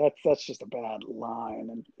 oh, that's just a bad line.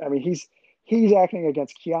 And I mean, he's acting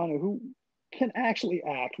against Keanu, who can actually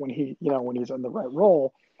act when he's in the right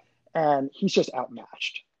role, and he's just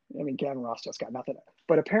outmatched. I mean, Gavin Rossdale's got nothing.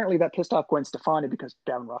 But apparently that pissed off Gwen Stefani because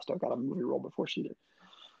Gavin Rossdale got a movie role before she did.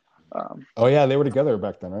 Oh yeah, they were together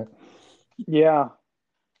back then, right? Yeah.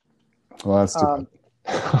 Well, that's too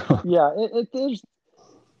bad. Yeah, it is.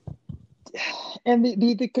 And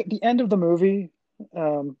the end of the movie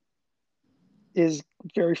is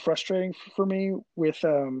very frustrating for me. With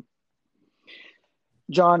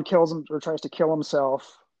John kills him or tries to kill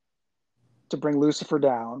himself to bring Lucifer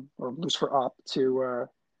down, or Lucifer up, to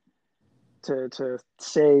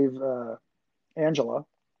save Angela.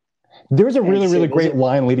 There's a really great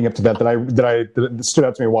line leading up to that stood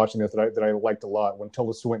out to me watching this that I liked a lot, when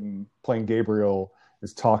Tilda Swinton playing Gabriel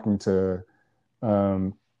is talking to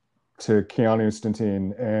Keanu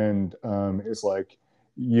Stantine, and is like,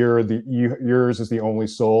 yours is the only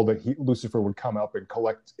soul that Lucifer would come up and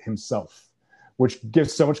collect himself, which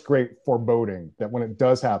gives so much great foreboding that when it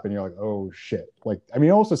does happen, you're like, oh shit. Like, I mean,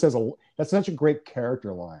 it also says that's such a great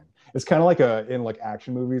character line. It's kind of like in like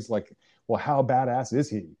action movies, like, well, how badass is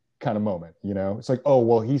he kind of moment, It's like, oh,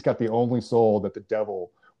 well, he's got the only soul that the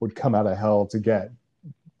devil would come out of hell to get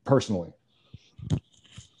personally.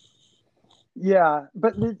 Yeah,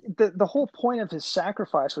 but the whole point of his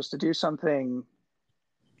sacrifice was to do something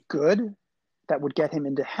good that would get him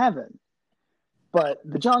into heaven. But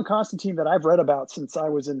the John Constantine that I've read about since I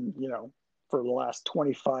was in, for the last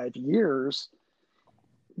 25 years,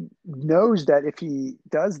 knows that if he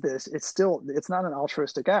does this, it's not an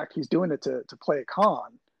altruistic act. He's doing it to play a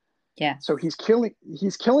con. Yeah. So he's killing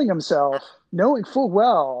himself, knowing full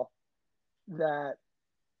well that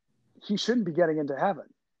he shouldn't be getting into heaven.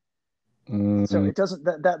 Mm-hmm. So it doesn't,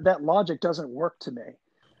 that logic doesn't work to me.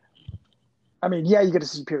 I mean, yeah, you get to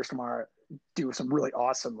see Peter Stormare do some really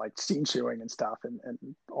awesome like scene chewing and stuff and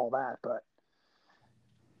all that, but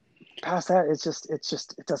past that,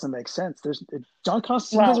 it doesn't make sense. John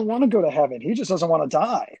Constantine doesn't want to go to heaven. He just doesn't want to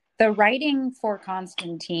die. The writing for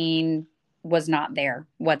Constantine was not there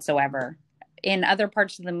whatsoever. In other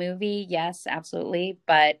parts of the movie, yes, absolutely,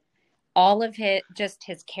 but all of his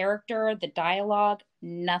character, the dialogue,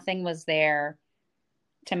 nothing was there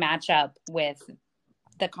to match up with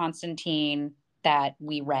the Constantine that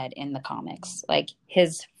we read in the comics. Like,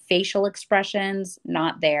 his facial expressions,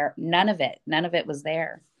 not there. None of it was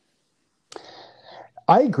there.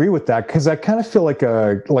 I agree with that, because I kind of feel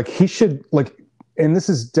like he should, like, and this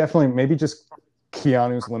is definitely maybe just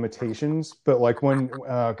Keanu's limitations, but like when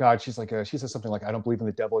she's like she says something like, I don't believe in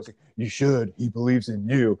the devil. He's like, you should, he believes in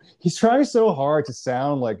you. He's trying so hard to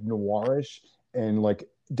sound like noirish and like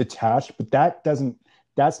detached, but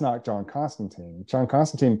that's not John Constantine. John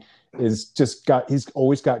Constantine he's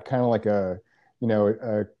always got kind of like a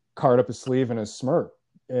card up his sleeve and a smirk,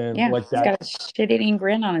 and like that. He's got a shit-eating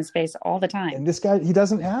grin on his face all the time. And this guy, he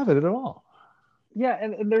doesn't have it at all. Yeah,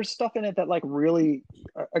 and there's stuff in it that like really,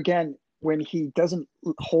 again, when he doesn't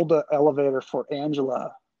hold the elevator for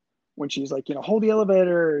Angela when she's like, hold the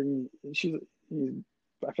elevator, and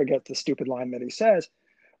I forget the stupid line that he says,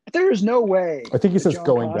 but there is no way. I think he says John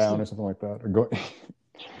going down or something like that, or go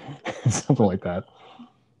something like that.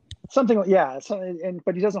 Something, yeah.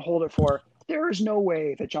 But he doesn't hold it for. There is no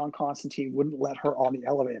way that John Constantine wouldn't let her on the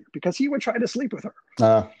elevator because he would try to sleep with her.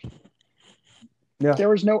 Yeah. There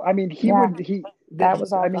was no. I mean, that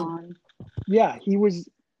was all gone. Yeah, he was.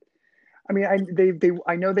 I mean,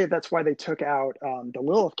 I know that's why they took out the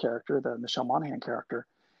Lilith character, the Michelle Monaghan character,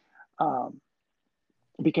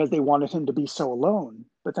 because they wanted him to be so alone.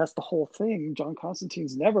 But that's the whole thing. John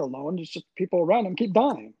Constantine's never alone. It's just people around him keep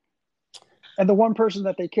dying. And the one person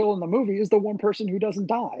that they kill in the movie is the one person who doesn't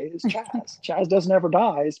die, is Chaz. Chaz doesn't ever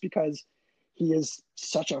dies because he is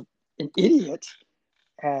such an idiot.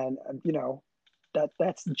 And,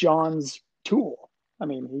 that's John's tool. I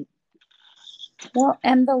mean, Well,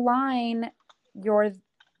 and the line,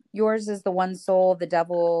 yours is the one soul the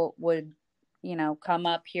devil would, come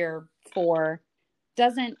up here for,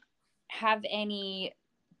 doesn't have any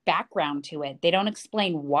background to it. They don't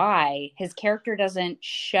explain why. His character doesn't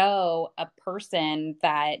show a person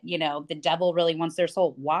that, the devil really wants their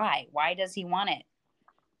soul. Why? Why does he want it?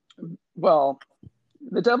 Well,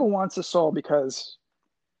 the devil wants a soul because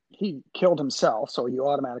he killed himself, so you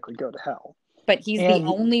automatically go to hell. But he's the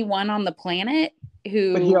only one on the planet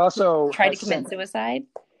who he also tried to commit suicide.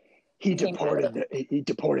 He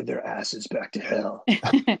deported their asses back to hell.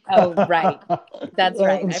 Oh, right. That's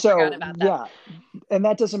right. I forgot about that. Yeah. And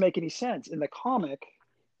that doesn't make any sense. In the comic,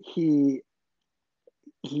 he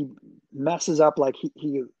messes up, like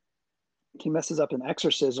he messes up an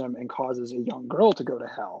exorcism and causes a young girl to go to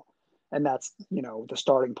hell. And that's, the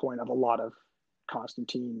starting point of a lot of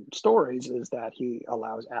Constantine stories, is that he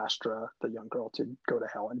allows Astra, the young girl, to go to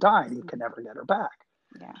hell and die, and he can never get her back.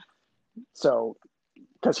 Yeah. So,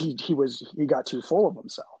 because he got too full of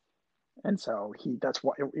himself, and so that's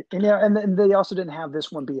why. And they also didn't have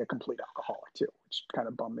this one be a complete alcoholic too, which kind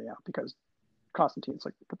of bummed me out because Constantine's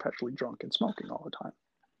like perpetually drunk and smoking all the time.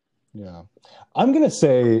 Yeah, I'm gonna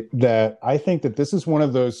say that I think that this is one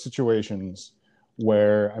of those situations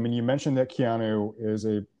where, I mean, you mentioned that Keanu is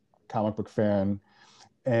a comic book fan,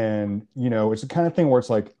 and it's the kind of thing where it's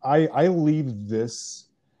like I leave this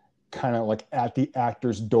kind of like at the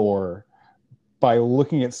actor's door by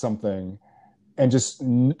looking at something and just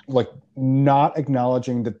like not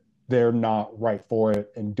acknowledging that they're not right for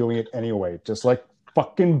it and doing it anyway, just like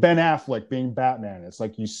fucking Ben Affleck being Batman. It's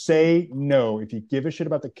like, you say no. If you give a shit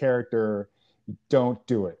about the character, you don't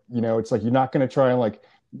do it. It's like, you're not going to try and like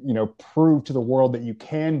prove to the world that you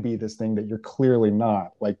can be this thing that you're clearly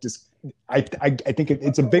not. Like, just I think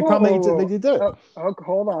it's a big problem that you do. Oh,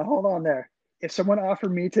 hold on there. If someone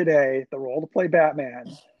offered me today the role to play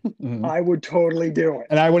Batman, mm-hmm. I would totally do it.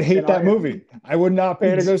 And I would hate that movie. I would not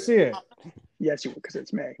pay to go see it. Yes, you would, because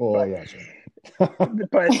it's me. Oh, yeah, sure.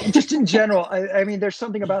 But just in general, I mean, there's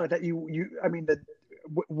something about it that I mean,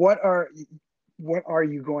 what are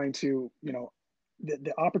you going to,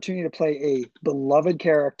 the opportunity to play a beloved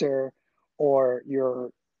character, or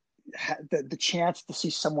the chance to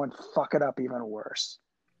see someone fuck it up even worse.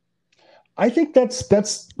 I think that's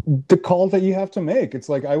the call that you have to make. It's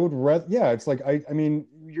like, I would it's like, I mean,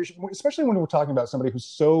 especially when we're talking about somebody who's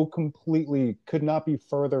so completely could not be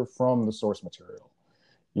further from the source material.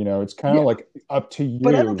 It's kind of like up to you.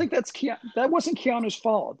 But I don't think that wasn't Keanu's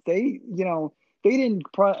fault. They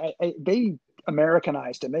they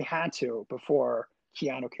Americanized him. They had to before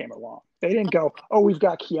Keanu came along. They didn't go, oh, we've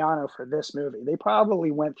got Keanu for this movie. They probably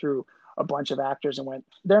went through a bunch of actors and went,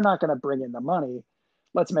 they're not going to bring in the money.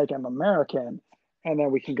 Let's make him American, and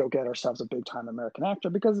then we can go get ourselves a big time American actor.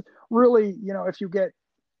 Because really, if you get,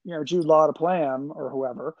 Jude Law to play him or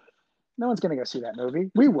whoever, no one's going to go see that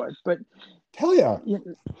movie. We would, but hell yeah.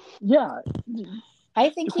 Yeah. I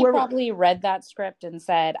think he probably read that script and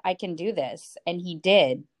said, I can do this. And he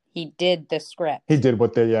did. He did the script. He did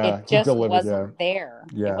what it just wasn't there.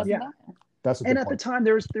 Yeah. It wasn't there. That's a good and at point. the time,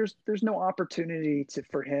 there's no opportunity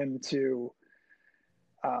for him to,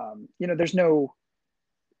 there's no,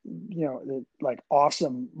 like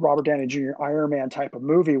awesome Robert Downey Jr. Iron Man type of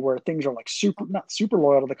movie where things are like not super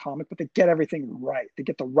loyal to the comic, but they get everything right. They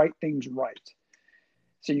get the right things right.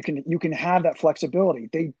 So you can have that flexibility.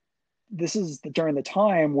 This is during the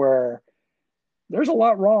time where there's a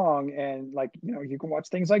lot wrong, and like, you can watch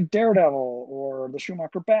things like Daredevil or the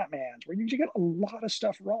Schumacher Batmans where you get a lot of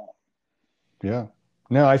stuff wrong. Yeah.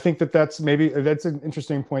 No, I think that's an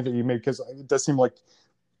interesting point that you made, because it does seem like,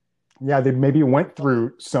 yeah, they maybe went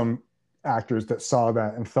through some actors that saw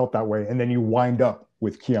that and felt that way, and then you wind up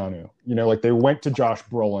with Keanu. Like they went to Josh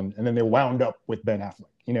Brolin, and then they wound up with Ben Affleck.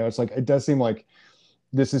 It's like, it does seem like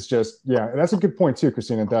this is just, yeah, that's a good point too,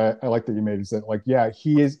 Christina, that I like that you made, is that like, yeah,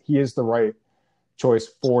 he is the right choice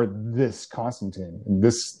for this Constantine,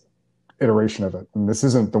 this iteration of it. And this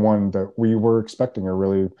isn't the one that we were expecting or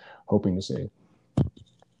really hoping to see.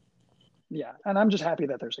 Yeah, and I'm just happy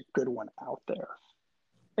that there's a good one out there.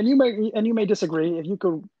 And you may disagree. If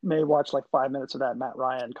you may watch like 5 minutes of that Matt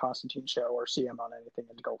Ryan Constantine show or see him on anything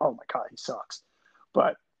and go, oh my God, he sucks.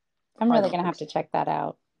 But I'm really going to have to check that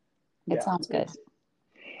out. It sounds good.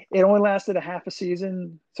 It only lasted a half a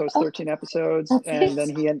season, so it's 13 episodes. And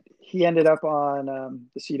then he ended up on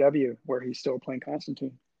the CW, where he's still playing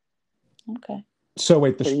Constantine. Okay. So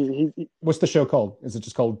wait, what's the show called? Is it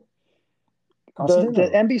just called Constantine? The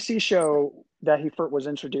NBC show that he was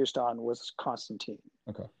introduced on was Constantine.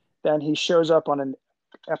 Okay. Then he shows up on an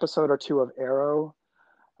episode or two of Arrow,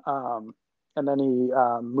 and then he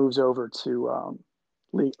moves over to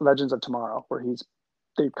Legends of Tomorrow, where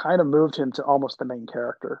they've kind of moved him to almost the main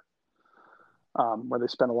character, where they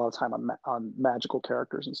spend a lot of time on magical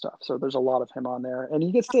characters and stuff. So there's a lot of him on there, and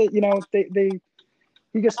he gets to,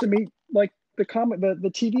 he gets to meet like the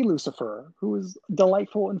TV Lucifer, who is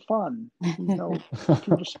delightful and fun. Peter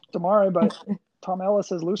Stormare, but Tom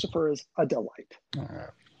Ellis as Lucifer is a delight. All right.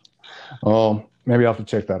 Well, maybe I'll have to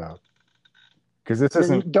check that out, because this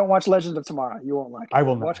isn't. Don't watch Legends of Tomorrow. You won't like it. I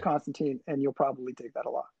will not. Watch Constantine, and you'll probably dig that a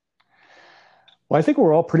lot. Well, I think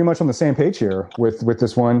we're all pretty much on the same page here with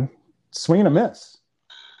this one. Swing and a miss.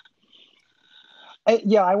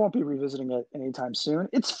 I won't be revisiting it anytime soon.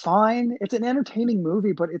 It's fine. It's an entertaining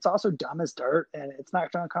movie, but it's also dumb as dirt, and it's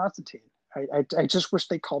not John Constantine. I just wish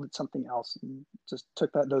they called it something else and just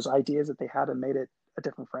took those ideas that they had and made it a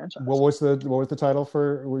different franchise. What was the title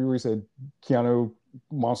for? We said Keanu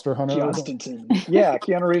Monster Hunter. Constantine. Yeah,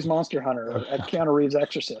 Keanu Reeves Monster Hunter, or Keanu Reeves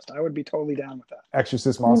Exorcist. I would be totally down with that.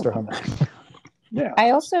 Exorcist Monster Hunter. Yeah.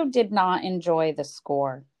 I also did not enjoy the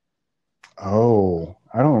score. Oh,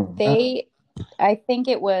 I think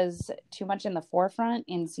it was too much in the forefront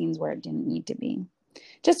in scenes where it didn't need to be.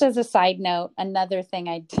 Just as a side note, another thing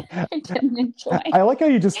I didn't enjoy. I like how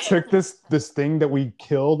you just took this thing that we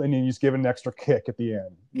killed and you just give it an extra kick at the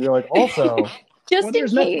end. You're like, also, just in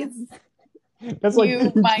case. That's like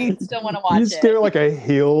you might still want to watch it. You just give it like a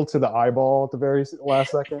heel to the eyeball at the very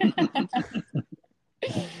last second.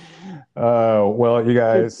 Well, you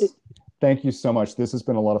guys, thank you so much. This has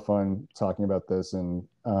been a lot of fun talking about this. And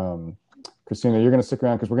Christina, you're going to stick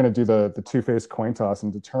around because we're going to do the two-faced coin toss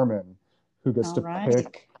and determine who gets to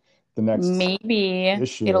pick the next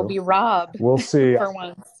issue. It'll be Rob. We'll see. For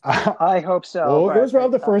once. I hope so. Well, it was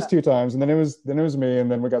Rob the first two times, and then it was me, and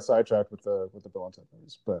then we got sidetracked with the Bill and Ted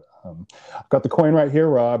movies. But I've got the coin right here,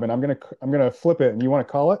 Rob, and I'm gonna flip it. And you want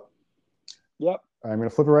to call it? Yep. I'm gonna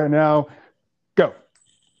flip it right now. Go.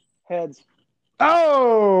 Heads.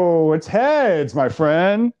 Oh, it's heads, my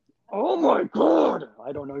friend. Oh my God!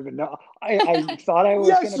 I don't even know. I thought I was.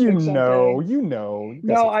 Yes, gonna pick something. You know.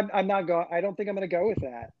 No, I'm not going. I don't think I'm going to go with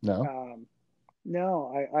that. No.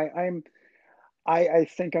 No, I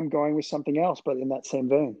think I'm going with something else, but in that same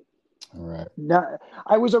vein. All right. No,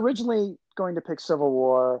 I was originally going to pick Civil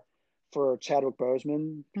War for Chadwick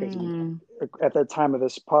Boseman because at the time of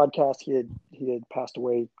this podcast he had passed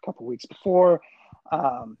away a couple weeks before.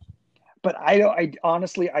 But I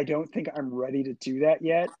honestly don't think I'm ready to do that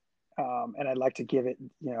yet. And I'd like to give it,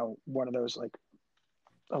 one of those like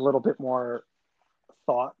a little bit more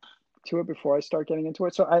thought to it before I start getting into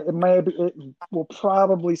it. So it will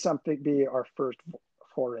probably be our first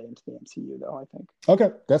foray into the MCU, though, I think.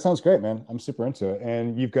 Okay, that sounds great, man. I'm super into it,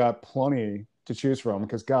 and you've got plenty to choose from.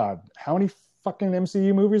 Because God, how many fucking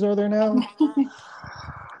MCU movies are there now?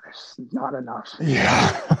 There's not enough.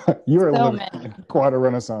 Yeah, you are living quite a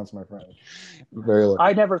renaissance, my friend. Very lucky.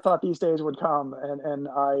 I never thought these days would come, and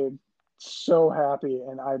I'm so happy.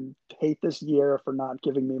 And I hate this year for not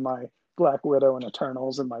giving me my Black Widow and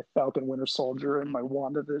Eternals and my Falcon Winter Soldier and my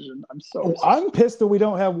WandaVision. I'm pissed that we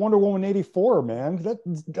don't have Wonder Woman 84, man.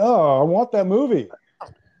 I want that movie.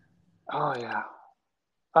 Oh yeah,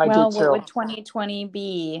 what would 2020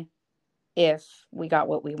 be if we got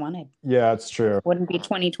what we wanted? Yeah, it's true. Wouldn't be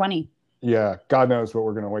 2020. Yeah, God knows what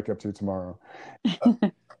we're going to wake up to tomorrow.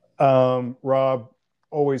 Rob,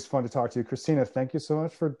 always fun to talk to you. Christina, thank you so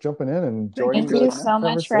much for jumping in and joining. Thank you so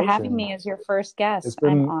much for having me as your first guest. It's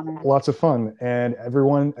been I'm honored. Lots of fun. And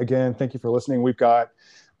everyone, again, thank you for listening. We've got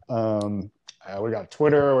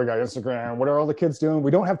Twitter, we got Instagram. What are all the kids doing?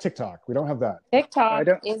 We don't have TikTok. We don't have that. TikTok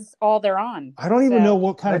is all they're on. I don't even know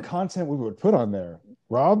what kind of content we would put on there.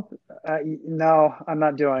 Rob? No, I'm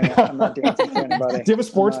not doing it. I'm not dancing for anybody. Do you have a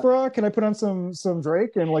sports bra? Can I put on some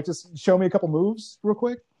Drake and just show me a couple moves real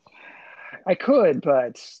quick? I could,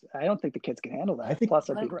 but I don't think the kids can handle that. I think- Plus,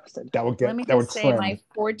 I'd be arrested. That would Let me that would just say, trim. my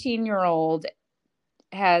 14-year-old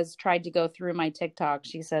has tried to go through my TikTok.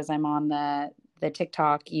 She says I'm on the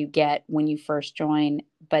TikTok you get when you first join,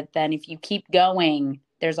 but then if you keep going,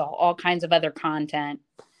 there's all kinds of other content.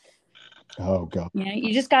 Oh god. You know,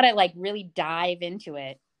 you just got to like really dive into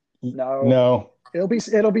it. No. It'll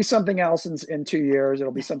be something else in 2 years.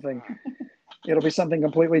 It'll be something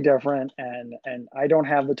completely different, and I don't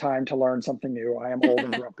have the time to learn something new. I am old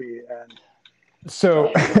and grumpy, and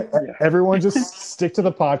So everyone just stick to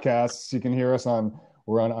the podcasts. You can hear us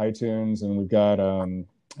we're on iTunes, and we've got I don't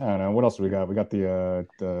know what else we got. We got the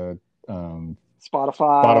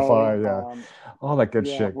Spotify, yeah, all that good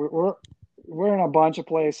shit. We're in a bunch of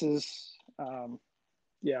places. So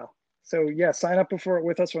sign up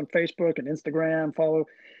with us on Facebook and Instagram. Follow.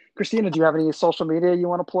 Christina, do you have any social media you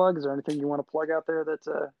want to plug? Is there anything you want to plug out there that's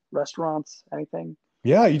restaurants, anything?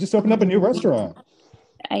 Yeah, you just opened up a new restaurant.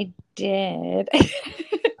 I did.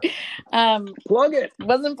 Plug it.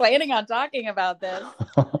 Wasn't planning on talking about this.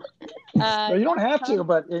 Well, you don't have to,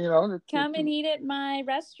 but come and eat at my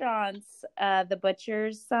restaurants, the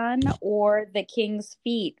Butcher's Son or the King's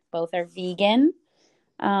Feet. Both are vegan.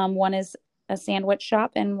 One is a sandwich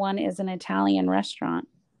shop and one is an Italian restaurant.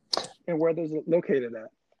 And where is it located at?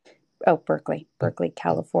 Oh, Berkeley,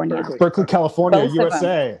 California. Berkeley, California, Both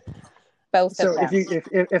USA. Both so of them.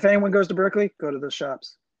 if anyone goes to Berkeley, go to those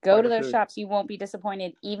shops. Go to those shops. You won't be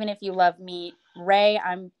disappointed, even if you love meat. Ray,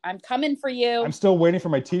 I'm coming for you. I'm still waiting for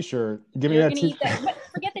my T-shirt. Give me that T-shirt.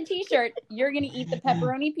 Forget the T-shirt. You're gonna eat the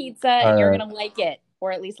pepperoni pizza, and you're gonna like it,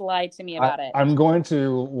 or at least lie to me about it. I'm going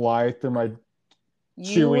to lie through my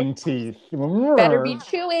chewing teeth. Better be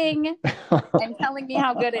chewing and telling me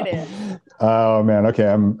how good it is. Oh man, okay,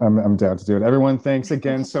 I'm down to do it. Everyone, thanks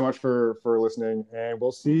again so much for listening, and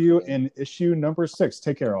we'll see you in issue number 6.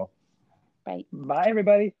 Take care, all. Bye,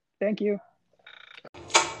 everybody. Thank you.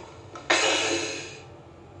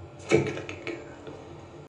 Think